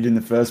previewed in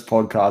the first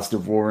podcast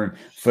of War Room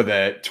for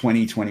the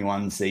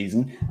 2021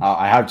 season.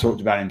 I have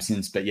talked about him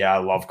since, but yeah, I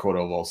love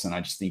Cordell Wilson.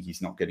 I just think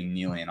he's not getting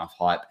nearly enough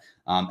hype.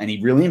 And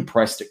he really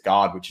impressed at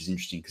guard, which is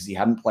interesting because he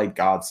hadn't played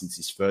guard since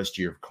his first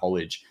year of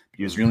college. But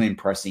he was really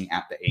impressing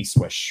at the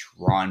East-West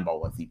Shrine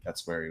Bowl. I think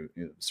that's where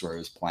he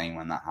was playing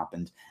when that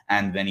happened.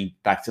 And then he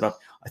backed it up.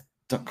 I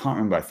can't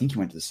remember. I think he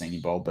went to the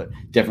Senior Bowl, but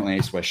definitely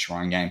East-West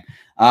Shrine game.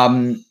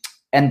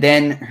 And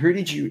then who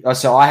did you?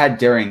 So I had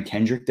Darian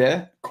Kendrick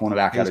there,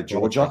 cornerback out of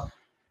Georgia.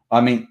 I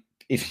mean,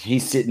 if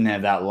he's sitting there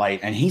that late,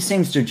 and he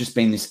seems to have just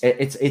been this.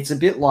 It's a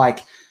bit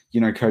like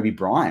Kobe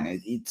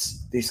Bryant.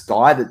 It's this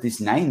guy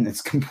this name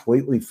that's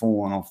completely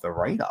fallen off the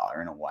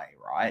radar in a way,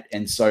 right?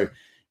 And so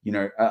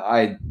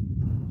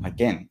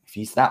again, if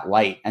he's that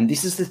late, and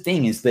this is the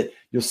thing is that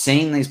you're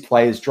seeing these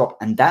players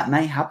drop, and that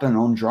may happen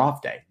on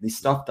draft day. This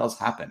stuff does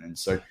happen, and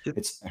so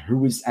it's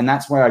and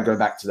that's where I go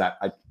back to that.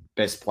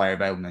 Best player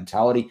available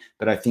mentality,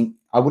 but I think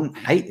I wouldn't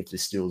hate if the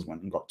Steelers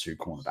went and got 2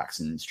 cornerbacks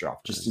in this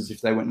draft, just as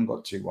if they went and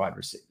got 2 wide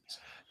receivers.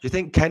 Do you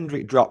think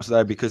Kendrick drops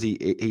though because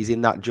he's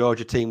in that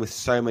Georgia team with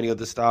so many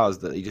other stars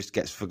that he just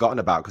gets forgotten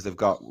about because they've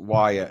got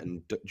Wyatt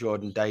and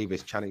Jordan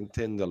Davis, Channing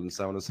Tindall, and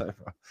so on and so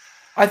forth?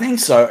 I think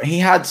so. He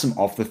had some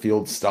off the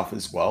field stuff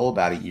as well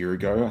about a year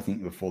ago. I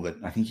think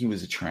he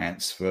was a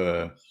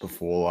transfer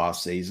before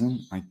last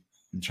season. I'm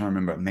trying to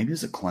remember. Maybe it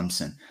was at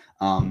Clemson,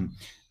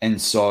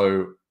 and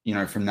so.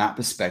 From that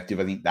perspective,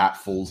 I think that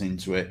falls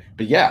into it.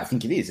 But yeah, I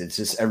think it is. It's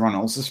just everyone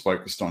else is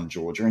focused on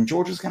Georgia, and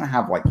Georgia's going to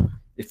have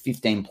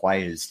 15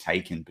 players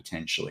taken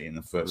potentially in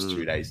the first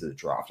 2 days of the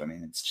draft. I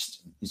mean,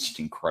 it's just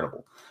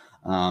incredible.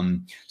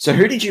 So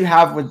who did you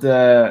have with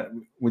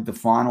the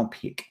final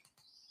pick?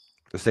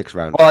 The 6th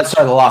round. Oh,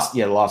 sorry,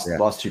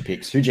 the last 2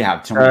 picks. Who'd you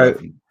have? Tell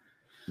me.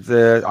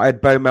 I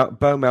had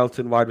Bo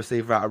Melton, wide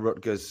receiver out of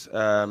Rutgers.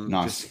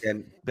 Nice. Just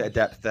again, bit of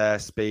depth there,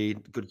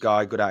 speed, good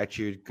guy, good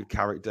attitude, good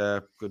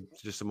character,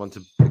 just someone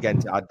to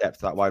add depth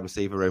to that wide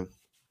receiver room.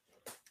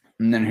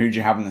 And then who'd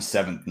you have in the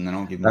 7th? And then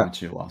I'll give my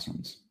 2 last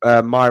ones.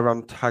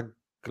 Myron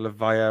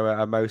Tagovailoa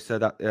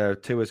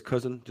Amosa, Tua's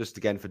cousin, just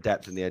again for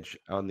depth on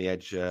the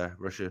edge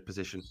rusher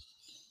position.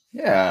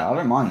 Yeah, I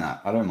don't mind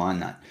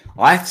that.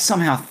 I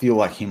somehow feel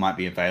like he might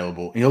be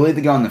available. He'll either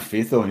go in the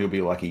 5th or he'll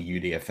be like a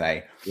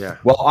UDFA. Yeah.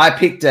 Well, I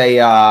picked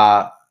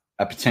a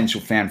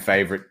potential fan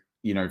favorite,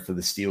 for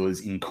the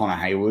Steelers in Connor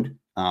Haywood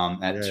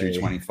at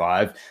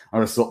 225. I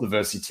just thought the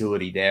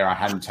versatility there. I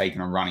hadn't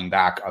taken a running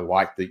back. I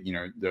liked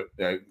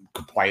that,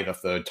 could play the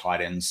 3rd tight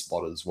end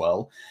spot as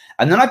well.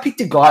 And then I picked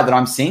a guy that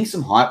I'm seeing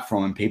some hype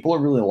from, and people are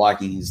really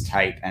liking his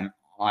tape. And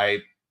I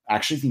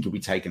actually think he'll be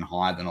taken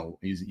higher than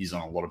he's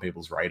on a lot of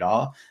people's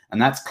radar.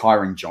 And that's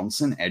Kyron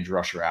Johnson, edge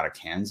rusher out of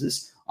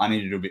Kansas. I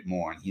need to do a bit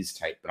more on his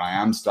tape, but I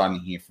am starting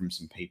to hear from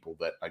some people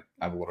that I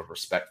have a lot of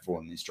respect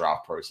for in this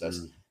draft process.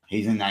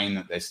 He's a name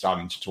that they're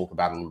starting to talk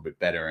about a little bit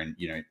better. And,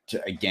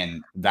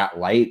 again, that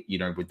late,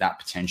 with that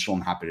potential,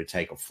 I'm happy to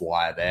take a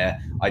flyer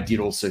there. I did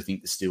also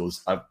think the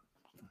Steelers, I've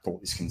thought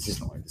this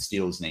consistently, the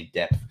Steelers need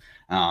depth,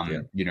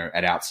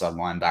 at outside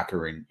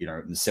linebacker and,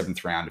 in the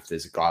 7th round, if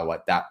there's a guy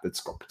like that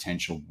that's got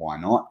potential, why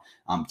not?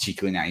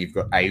 Particularly now you've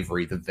got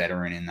Avery, the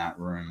veteran, in that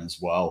room as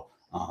well,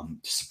 to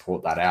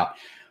support that out.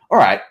 All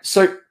right.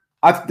 So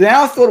I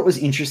thought it was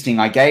interesting.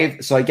 I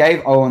gave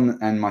Owen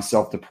and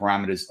myself the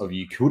parameters of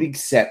you could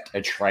accept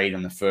a trade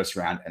in the 1st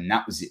round, and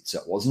that was it.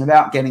 So it wasn't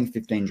about getting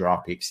 15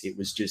 draft picks. It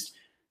was just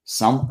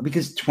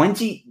because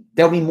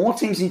there'll be more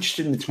teams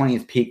interested in the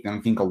 20th pick than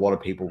I think a lot of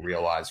people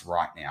realize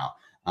right now.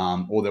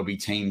 Or there'll be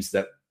teams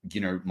that,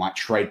 might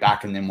trade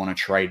back and then want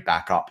to trade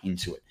back up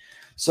into it.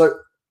 So,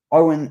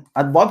 Owen,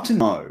 I'd love to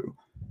know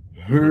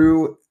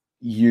who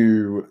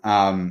you,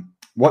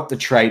 what the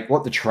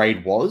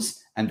trade was,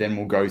 and then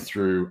we'll go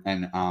through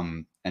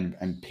and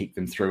pick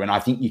them through. And I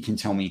think you can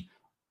tell me,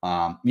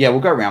 we'll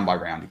go round by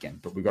round again,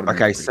 but we've got to.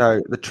 Okay, so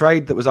the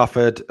trade that was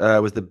offered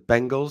was the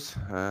Bengals.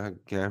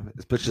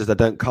 As much as I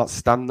can't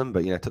stand them,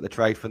 but took the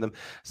trade for them.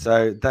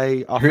 So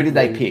they offered. Who did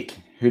they pick?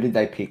 Who did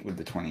they pick with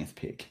the 20th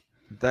pick?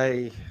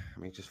 Let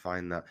me just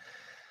find that.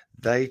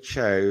 They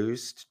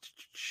chose.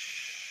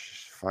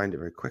 Find it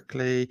very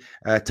quickly.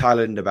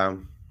 Tyler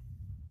Linderbaum.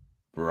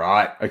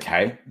 Right.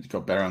 Okay. He's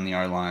got better on the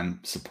O-line,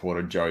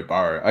 supported Joe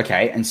Burrow.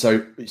 Okay. And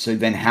so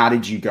then how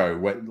did you go?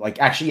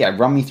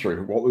 Run me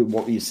through. What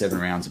were your 7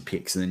 rounds of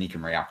picks, and then you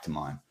can react to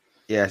mine.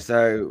 Yeah.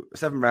 So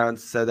 7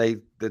 rounds. So I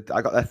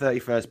got their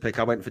 31st pick.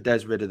 I went for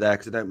Des Ridder there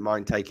because I don't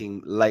mind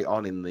taking late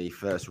on in the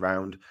 1st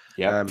round.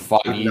 Yeah.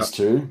 5 years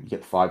too. You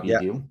get the 5-year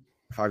deal.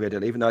 5-year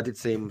deal. Even though I did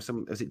see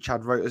was it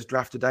Chad Roter's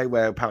draft today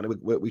where apparently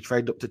we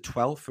traded up to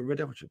 12 for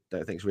Ridder, which I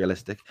don't think is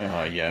realistic.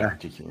 Oh, yeah.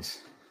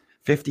 Ridiculous.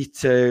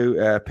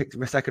 52, picked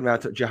my 2nd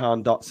round, took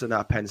Jahan Dotson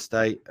out of Penn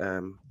State.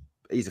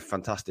 He's a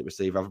fantastic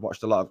receiver. I'm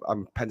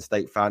a Penn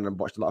State fan. I've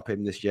watched a lot of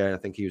him this year, and I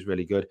think he was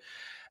really good.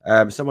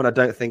 Someone I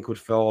don't think would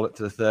fall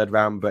to the 3rd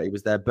round, but he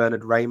was there.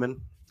 Bernard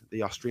Raymond,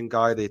 the Austrian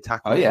guy, the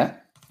attacker. Oh, yeah.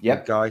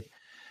 Yep. Guy.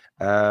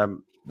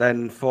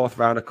 Then 4th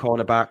round, a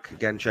cornerback.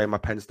 Again, showing my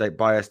Penn State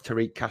bias.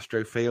 Tariq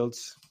Castro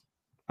Fields.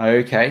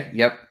 Okay.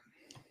 Yep.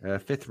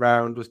 5th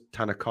round was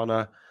Tanner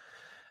Connor.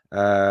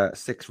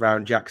 6th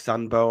round, Jack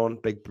Sanborn,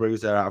 big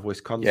bruiser out of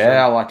Wisconsin.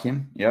 Yeah, I like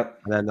him.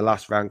 Yep. And then the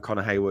last round,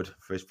 Connor Hayward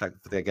for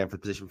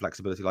position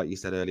flexibility, like you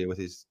said earlier, with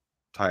his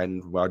tight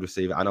end wide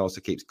receiver, and also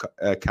keeps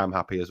Cam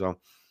happy as well.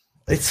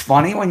 It's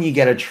funny when you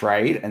get a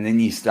trade and then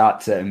you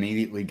start to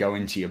immediately go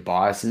into your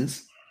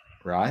biases,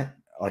 right?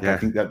 Like, I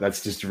think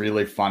that's just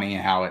really funny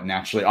how it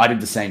naturally. I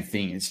did the same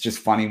thing. It's just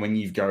funny when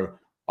you go,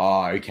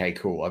 oh, okay,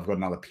 cool. I've got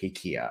another pick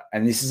here.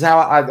 And this is how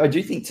I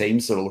do think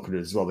teams sort of look at it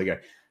as well. They go,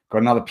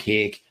 got another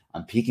pick.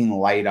 I'm picking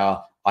later.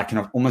 I can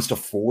almost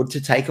afford to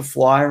take a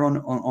flyer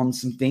on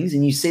some things.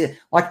 And you see it,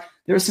 like,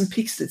 there are some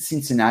picks that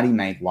Cincinnati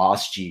made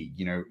last year,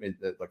 you know,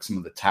 like some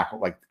of the tackle,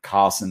 like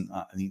Carson,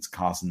 I think it's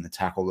Carson, the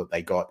tackle that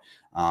they got,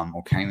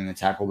 or came in the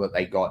tackle that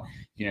they got.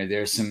 You know,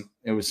 there was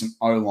some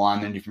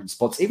O-line in different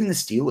spots. Even the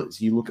Steelers,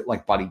 you look at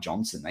like Buddy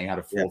Johnson, they had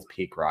a 4th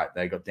pick, right?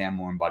 They got Dan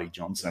Moore and Buddy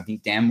Johnson. I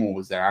think Dan Moore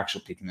was their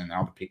actual pick, and then the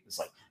other pick was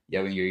like,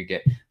 yeah, you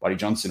get Buddy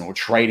Johnson, or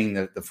trading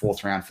the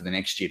 4th round for the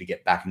next year to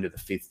get back into the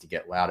 5th to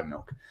get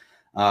Loudermilk.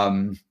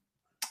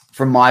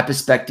 From my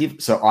perspective,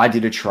 so I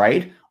did a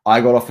trade. I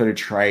got offered a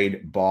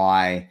trade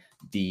by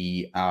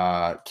the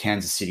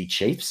Kansas City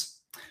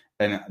Chiefs,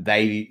 and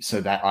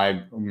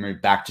I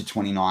moved back to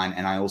 29,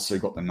 and I also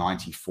got the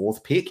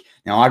 94th pick.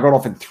 Now, I got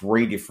offered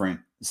 3 different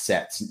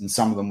sets, and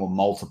some of them were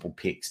multiple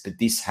picks, but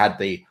this had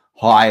the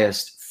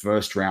highest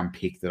first round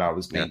pick that I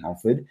was being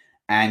offered,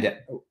 and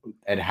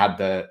it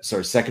had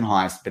second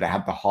highest, but it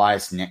had the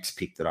highest next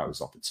pick that I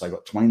was offered. So I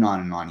got 29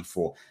 and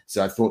 94.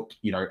 So I thought,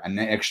 you know, an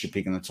extra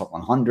pick in the top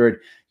 100,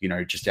 you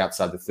know, just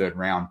outside the 3rd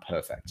round,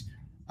 perfect.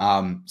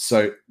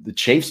 So the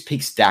Chiefs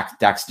picked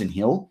Daxton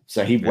Hill.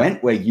 So he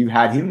went where you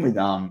had him with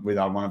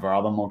one of our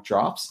other mock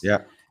drafts. Yeah.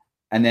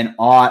 And then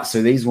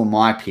so these were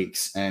my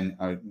picks, and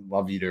I'd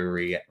love you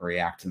to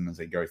react to them as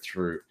they go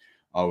through,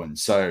 Owen.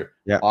 So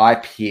I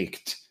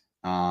picked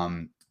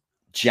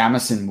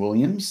Jameson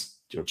Williams,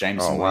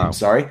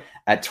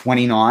 at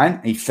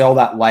 29. He fell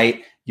that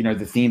late. You know,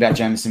 the thing about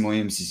Jameson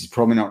Williams is he's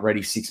probably not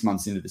ready 6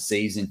 months into the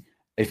season.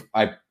 If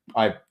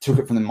I took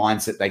it from the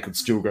mindset they could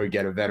still go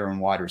get a veteran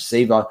wide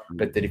receiver,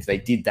 but that if they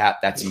did that,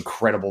 that's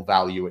incredible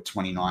value at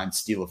 29.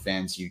 Steeler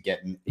fans, you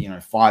get, you know,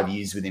 5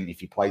 years with him. If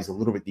he plays a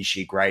little bit this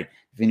year, great.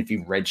 Even if he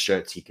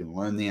redshirts, he can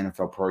learn the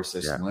NFL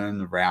process, learn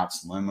the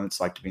routes, learn what it's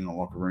like to be in the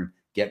locker room,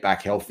 get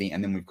back healthy,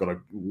 and then we've got a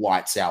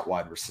lights out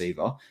wide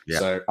receiver. Yeah.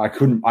 So I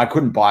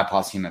couldn't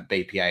bypass him at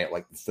BPA at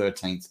like the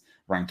 13th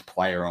ranked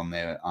player on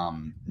their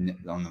on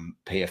the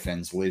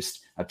PFN's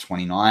list at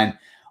 29.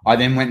 I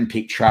then went and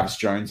picked Travis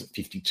Jones at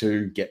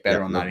 52, get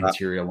better on that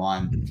interior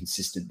line,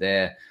 consistent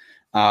there.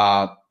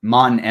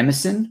 Martin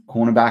Emerson,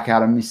 cornerback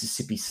out of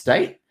Mississippi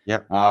State.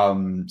 Yep.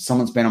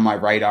 Someone's been on my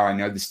radar. I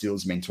know the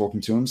Steelers have been talking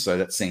to him, so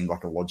that seemed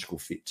like a logical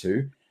fit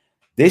too.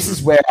 This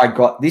is what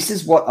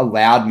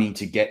allowed me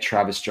to get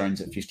Travis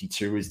Jones at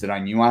 52, is that I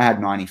knew I had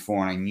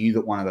 94, and I knew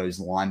that one of those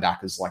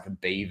linebackers like a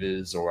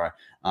Beavers or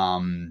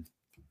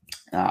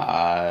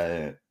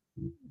a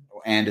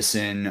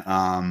Anderson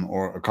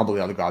or a couple of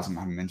the other guys, I'm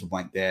having a mental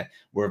blank there,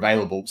 were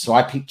available. So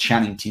I picked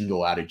Channing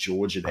Tindall out of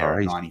Georgia there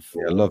at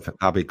 94. I love it.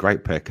 That'd be a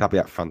great pick. That'd be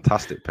a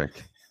fantastic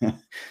pick.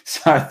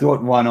 So I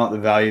thought, why not, the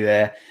value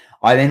there?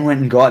 I then went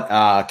and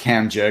got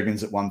Cam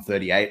Jurgens at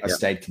 138. I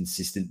stayed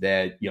consistent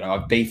there. You know,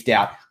 I've beefed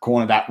out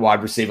cornerback,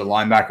 wide receiver,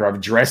 linebacker. I've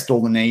addressed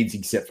all the needs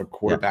except for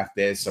quarterback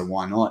there, so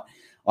why not?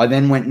 I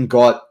then went and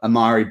got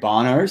Amari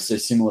Barno, so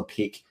similar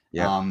pick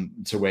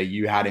to where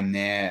you had him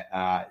there,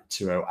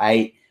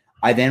 208.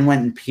 I then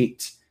went and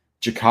picked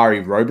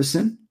Jakari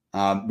Roberson,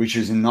 which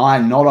is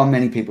not on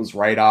many people's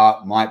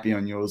radar. Might be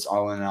on yours,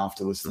 Owen,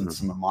 after listening to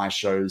some of my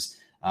shows.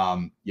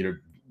 You know,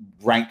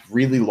 ranked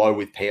really low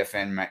with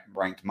PFN,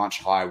 ranked much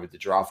higher with the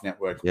Draft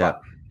Network. Yeah.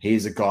 But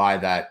he's a guy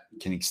that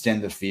can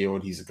extend the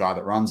field. He's a guy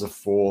that runs a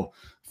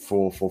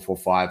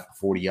 4.45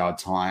 40-yard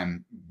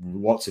time,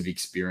 lots of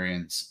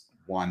experience.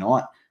 Why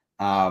not?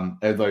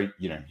 Although,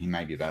 you know, he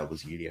may be available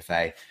as a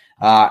UDFA.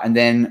 And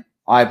then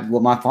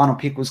my final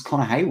pick was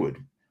Connor Hayward.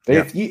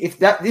 But if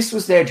this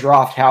was their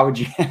draft, how would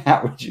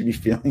you be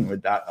feeling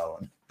with that,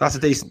 Owen? That's a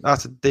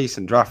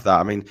decent draft. That,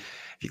 I mean,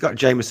 if you've got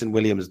Jameson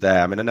Williams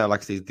there, I mean, I know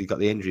like he's got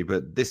the injury,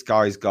 but this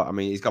guy's got, I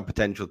mean, he's got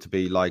potential to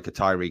be like a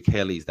Tyreek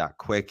Hill. He's that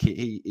quick.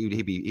 He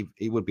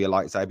would be a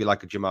light side, be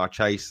like a Jamar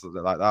Chase,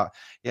 something like that.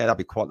 Yeah, I'd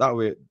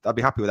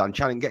be happy with that.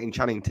 And getting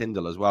Channing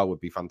Tindall as well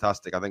would be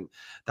fantastic. I think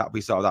that'd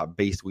be sort of that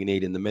beast we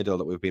need in the middle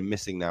that we've been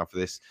missing now for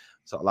this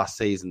sort of last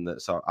season.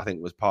 That so I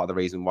think was part of the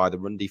reason why the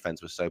run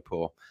defense was so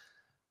poor.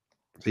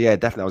 So yeah,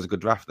 definitely that was a good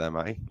draft there,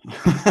 Matty.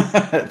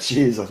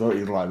 Cheers, I thought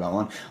you'd like that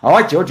one. I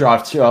liked your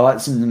draft too. I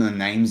liked some of the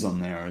names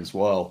on there as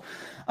well.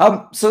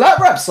 So that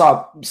wraps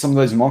up some of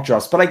those mock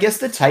drafts. But I guess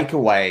the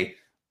takeaway,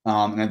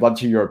 and I'd love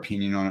to hear your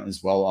opinion on it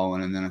as well,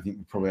 Owen, and then I think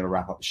we're probably going to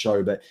wrap up the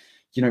show. But,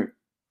 you know,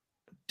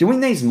 doing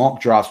these mock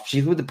drafts,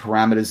 particularly with the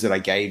parameters that I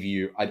gave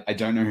you, I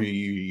don't know who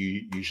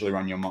you usually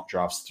run your mock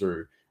drafts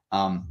through.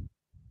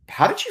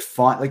 how did you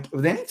find, like,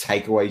 were there any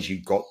takeaways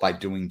you got by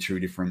doing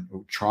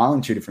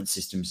trialing two different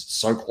systems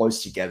so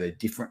close together,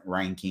 different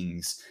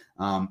rankings,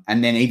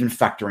 and then even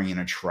factoring in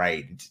a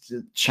trade? Did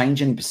it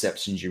change any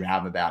perceptions you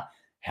have about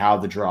how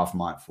the draft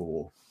might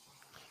fall?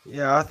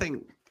 Yeah, I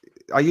think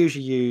I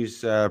usually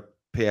use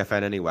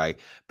PFN anyway,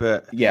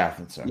 but yeah,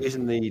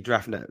 using the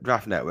draft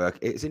network,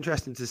 it's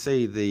interesting to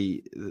see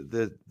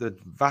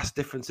the vast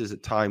differences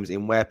at times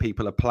in where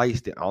people are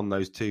placed on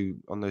those two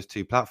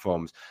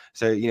platforms.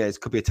 So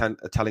it could be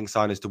a telling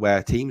sign as to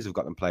where teams have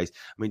got them placed.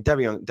 I mean,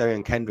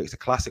 Darian Kendrick's a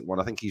classic one.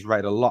 I think he's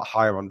rated a lot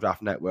higher on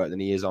draft network than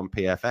he is on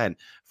PFN,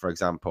 for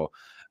example.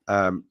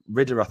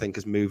 Ridder, I think,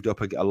 has moved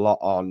up a lot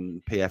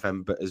on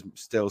PFN, but has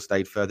still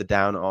stayed further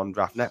down on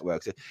draft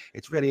networks.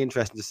 It's really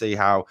interesting to see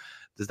how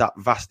there's that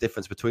vast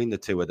difference between the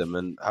two of them,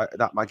 and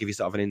that might give you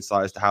sort of an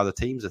insight as to how the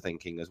teams are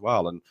thinking as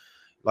well. And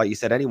like you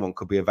said, anyone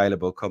could be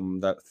available come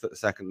that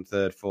second,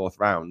 third, fourth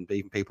round,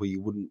 even people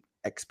you wouldn't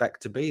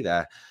expect to be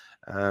there.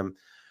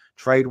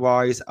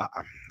 Trade-wise,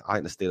 I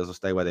think the Steelers will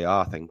stay where they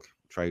are, I think,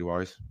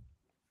 trade-wise.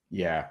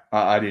 Yeah,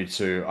 I do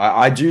too.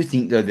 I do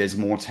think, though, there's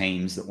more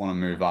teams that want to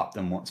move up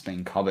than what's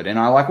being covered. And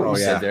I like what you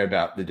said there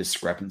about the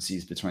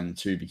discrepancies between the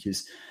two,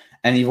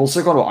 and you've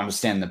also got to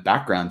understand the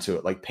background to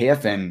it. Like,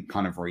 PFN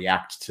kind of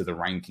react to the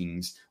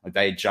rankings. Like,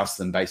 they adjust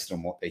them based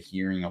on what they're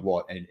hearing a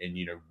lot and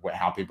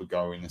how people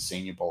go in the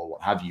Senior Bowl or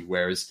what have you.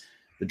 Whereas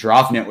the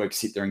draft network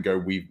sit there and go,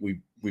 we've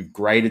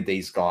graded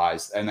these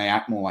guys, and they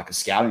act more like a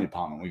scouting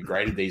department. We've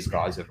graded these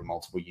guys over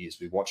multiple years.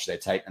 We watch their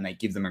tape, and they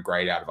give them a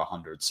grade out of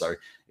 100. So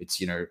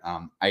it's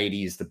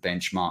 80 is the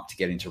benchmark to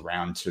get into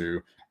round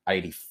 2.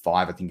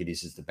 85, I think it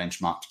is the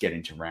benchmark to get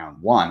into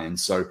round 1. And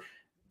so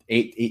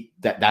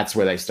that's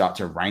where they start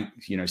to rank.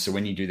 So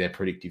when you do their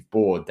predictive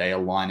board, they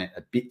align it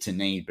a bit to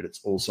need, but it's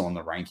also on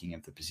the ranking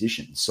of the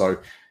position. So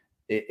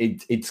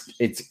it's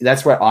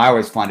that's where I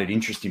always find it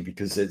interesting,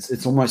 because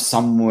it's almost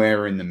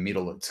somewhere in the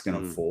middle it's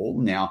going to fall.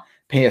 Now,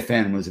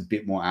 PFN was a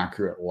bit more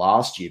accurate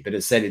last year, but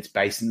it said it's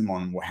basing them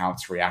on how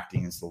it's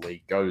reacting as the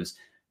league goes,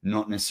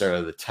 not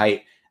necessarily the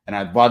tape. And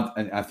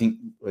I think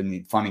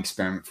a fun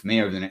experiment for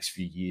me over the next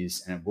few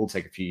years, and it will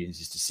take a few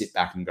years, is to sit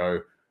back and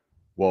go,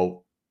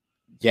 well,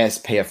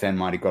 yes, PFN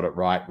might have got it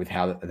right with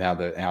how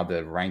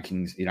the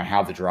rankings,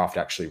 how the draft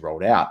actually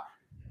rolled out,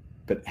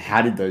 but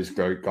how did those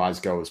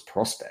guys go as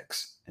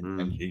prospects?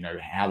 And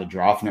how the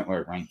draft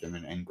network ranked them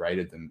and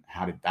graded them.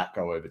 How did that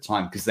go over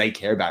time? Because they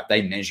care about it.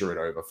 They measure it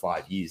over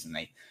 5 years, and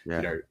they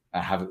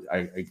have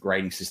a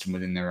grading system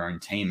within their own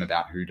team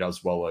about who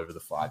does well over the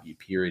 5-year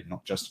period,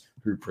 not just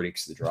who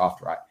predicts the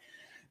draft, right?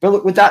 But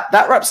look, with that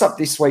wraps up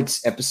this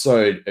week's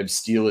episode of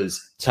Steelers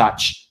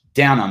Touch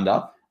Down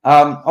Under.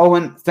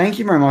 Owen, thank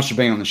you very much for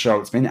being on the show.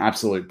 It's been an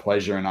absolute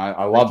pleasure, and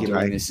I love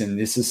doing this. And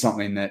this is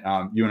something that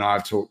you and I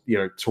have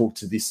talked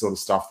to this sort of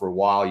stuff for a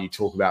while. You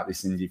talk about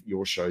this in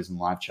your shows and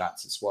live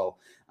chats as well.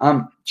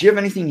 Do you have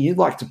anything you'd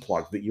like to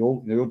plug that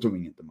you're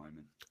doing at the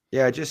moment?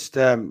 Yeah, just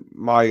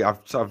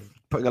I've sort of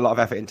putting a lot of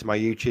effort into my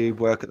YouTube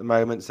work at the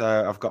moment.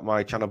 So I've got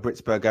my channel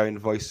Britsburg going,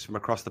 Voice from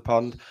Across the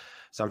Pond.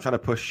 So I'm trying to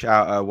push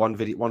out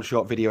one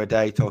short video a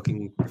day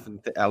talking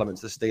different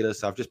elements of the Steelers.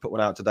 So I've just put one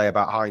out today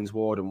about Hines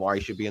Ward and why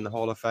he should be in the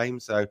Hall of Fame.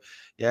 So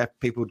yeah,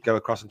 people would go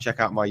across and check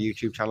out my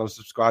YouTube channel and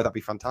subscribe. That'd be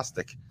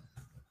fantastic.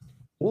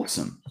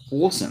 Awesome.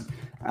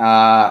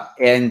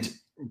 And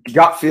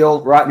gut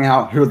feel right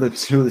now, who are the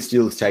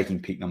Steelers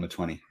taking pick number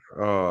 20?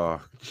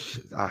 Oh,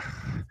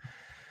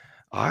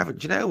 I haven't.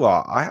 Do you know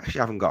what? I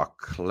actually haven't got a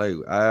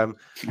clue. That's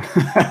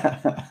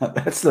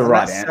the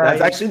right answer.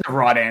 That's actually the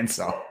right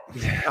answer.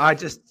 I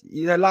just,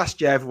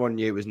 last year everyone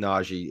knew it was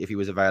Najee if he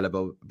was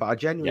available, but I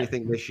genuinely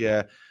think this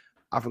year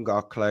I haven't got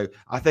a clue.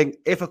 I think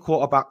if a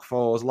quarterback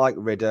falls like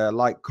Ridder,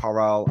 like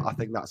Corral, I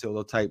think that's all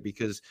they'll take,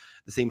 because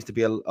there seems to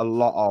be a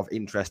lot of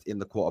interest in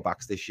the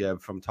quarterbacks this year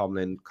from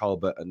Tomlin,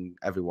 Colbert, and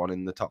everyone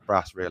in the top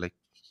brass, really.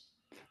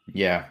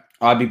 Yeah,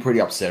 I'd be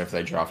pretty upset if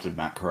they drafted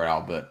Matt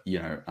Corral, but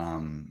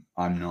I'm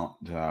not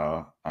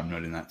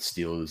in that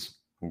Steelers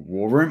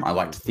war room. I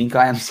like to think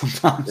I am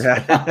sometimes,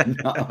 but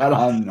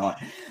I'm not.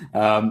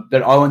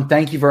 But Owen,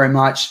 thank you very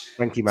much.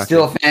 Thank you, Matthew.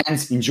 Steelers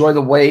fans, enjoy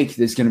the week.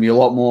 There's going to be a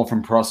lot more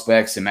from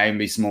prospects. There may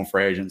be some more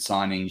free agent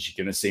signings.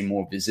 You're going to see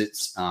more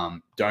visits.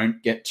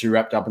 Don't get too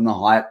wrapped up in the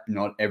hype.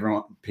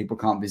 People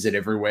can't visit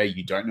everywhere.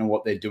 You don't know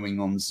what they're doing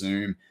on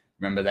Zoom.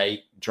 Remember,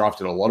 they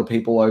drafted a lot of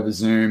people over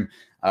Zoom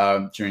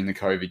during the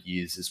COVID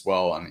years as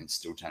well. I mean, it's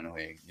still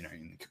technically,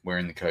 we're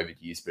in the COVID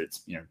years, but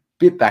it's, a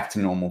bit back to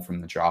normal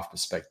from the draft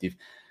perspective.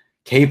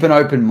 Keep an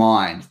open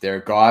mind. There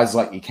are guys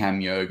like your Cam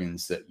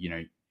Jurgens that,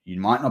 you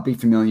might not be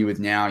familiar with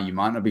now. You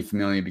might not be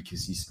familiar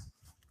because he's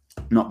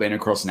not been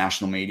across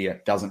national media.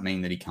 Doesn't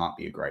mean that he can't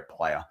be a great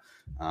player.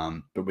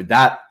 But with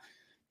that,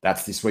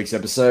 that's this week's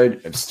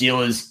episode of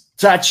Steelers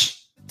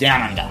Touch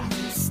Down Under.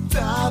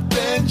 Stop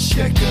and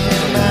check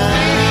 'em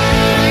out.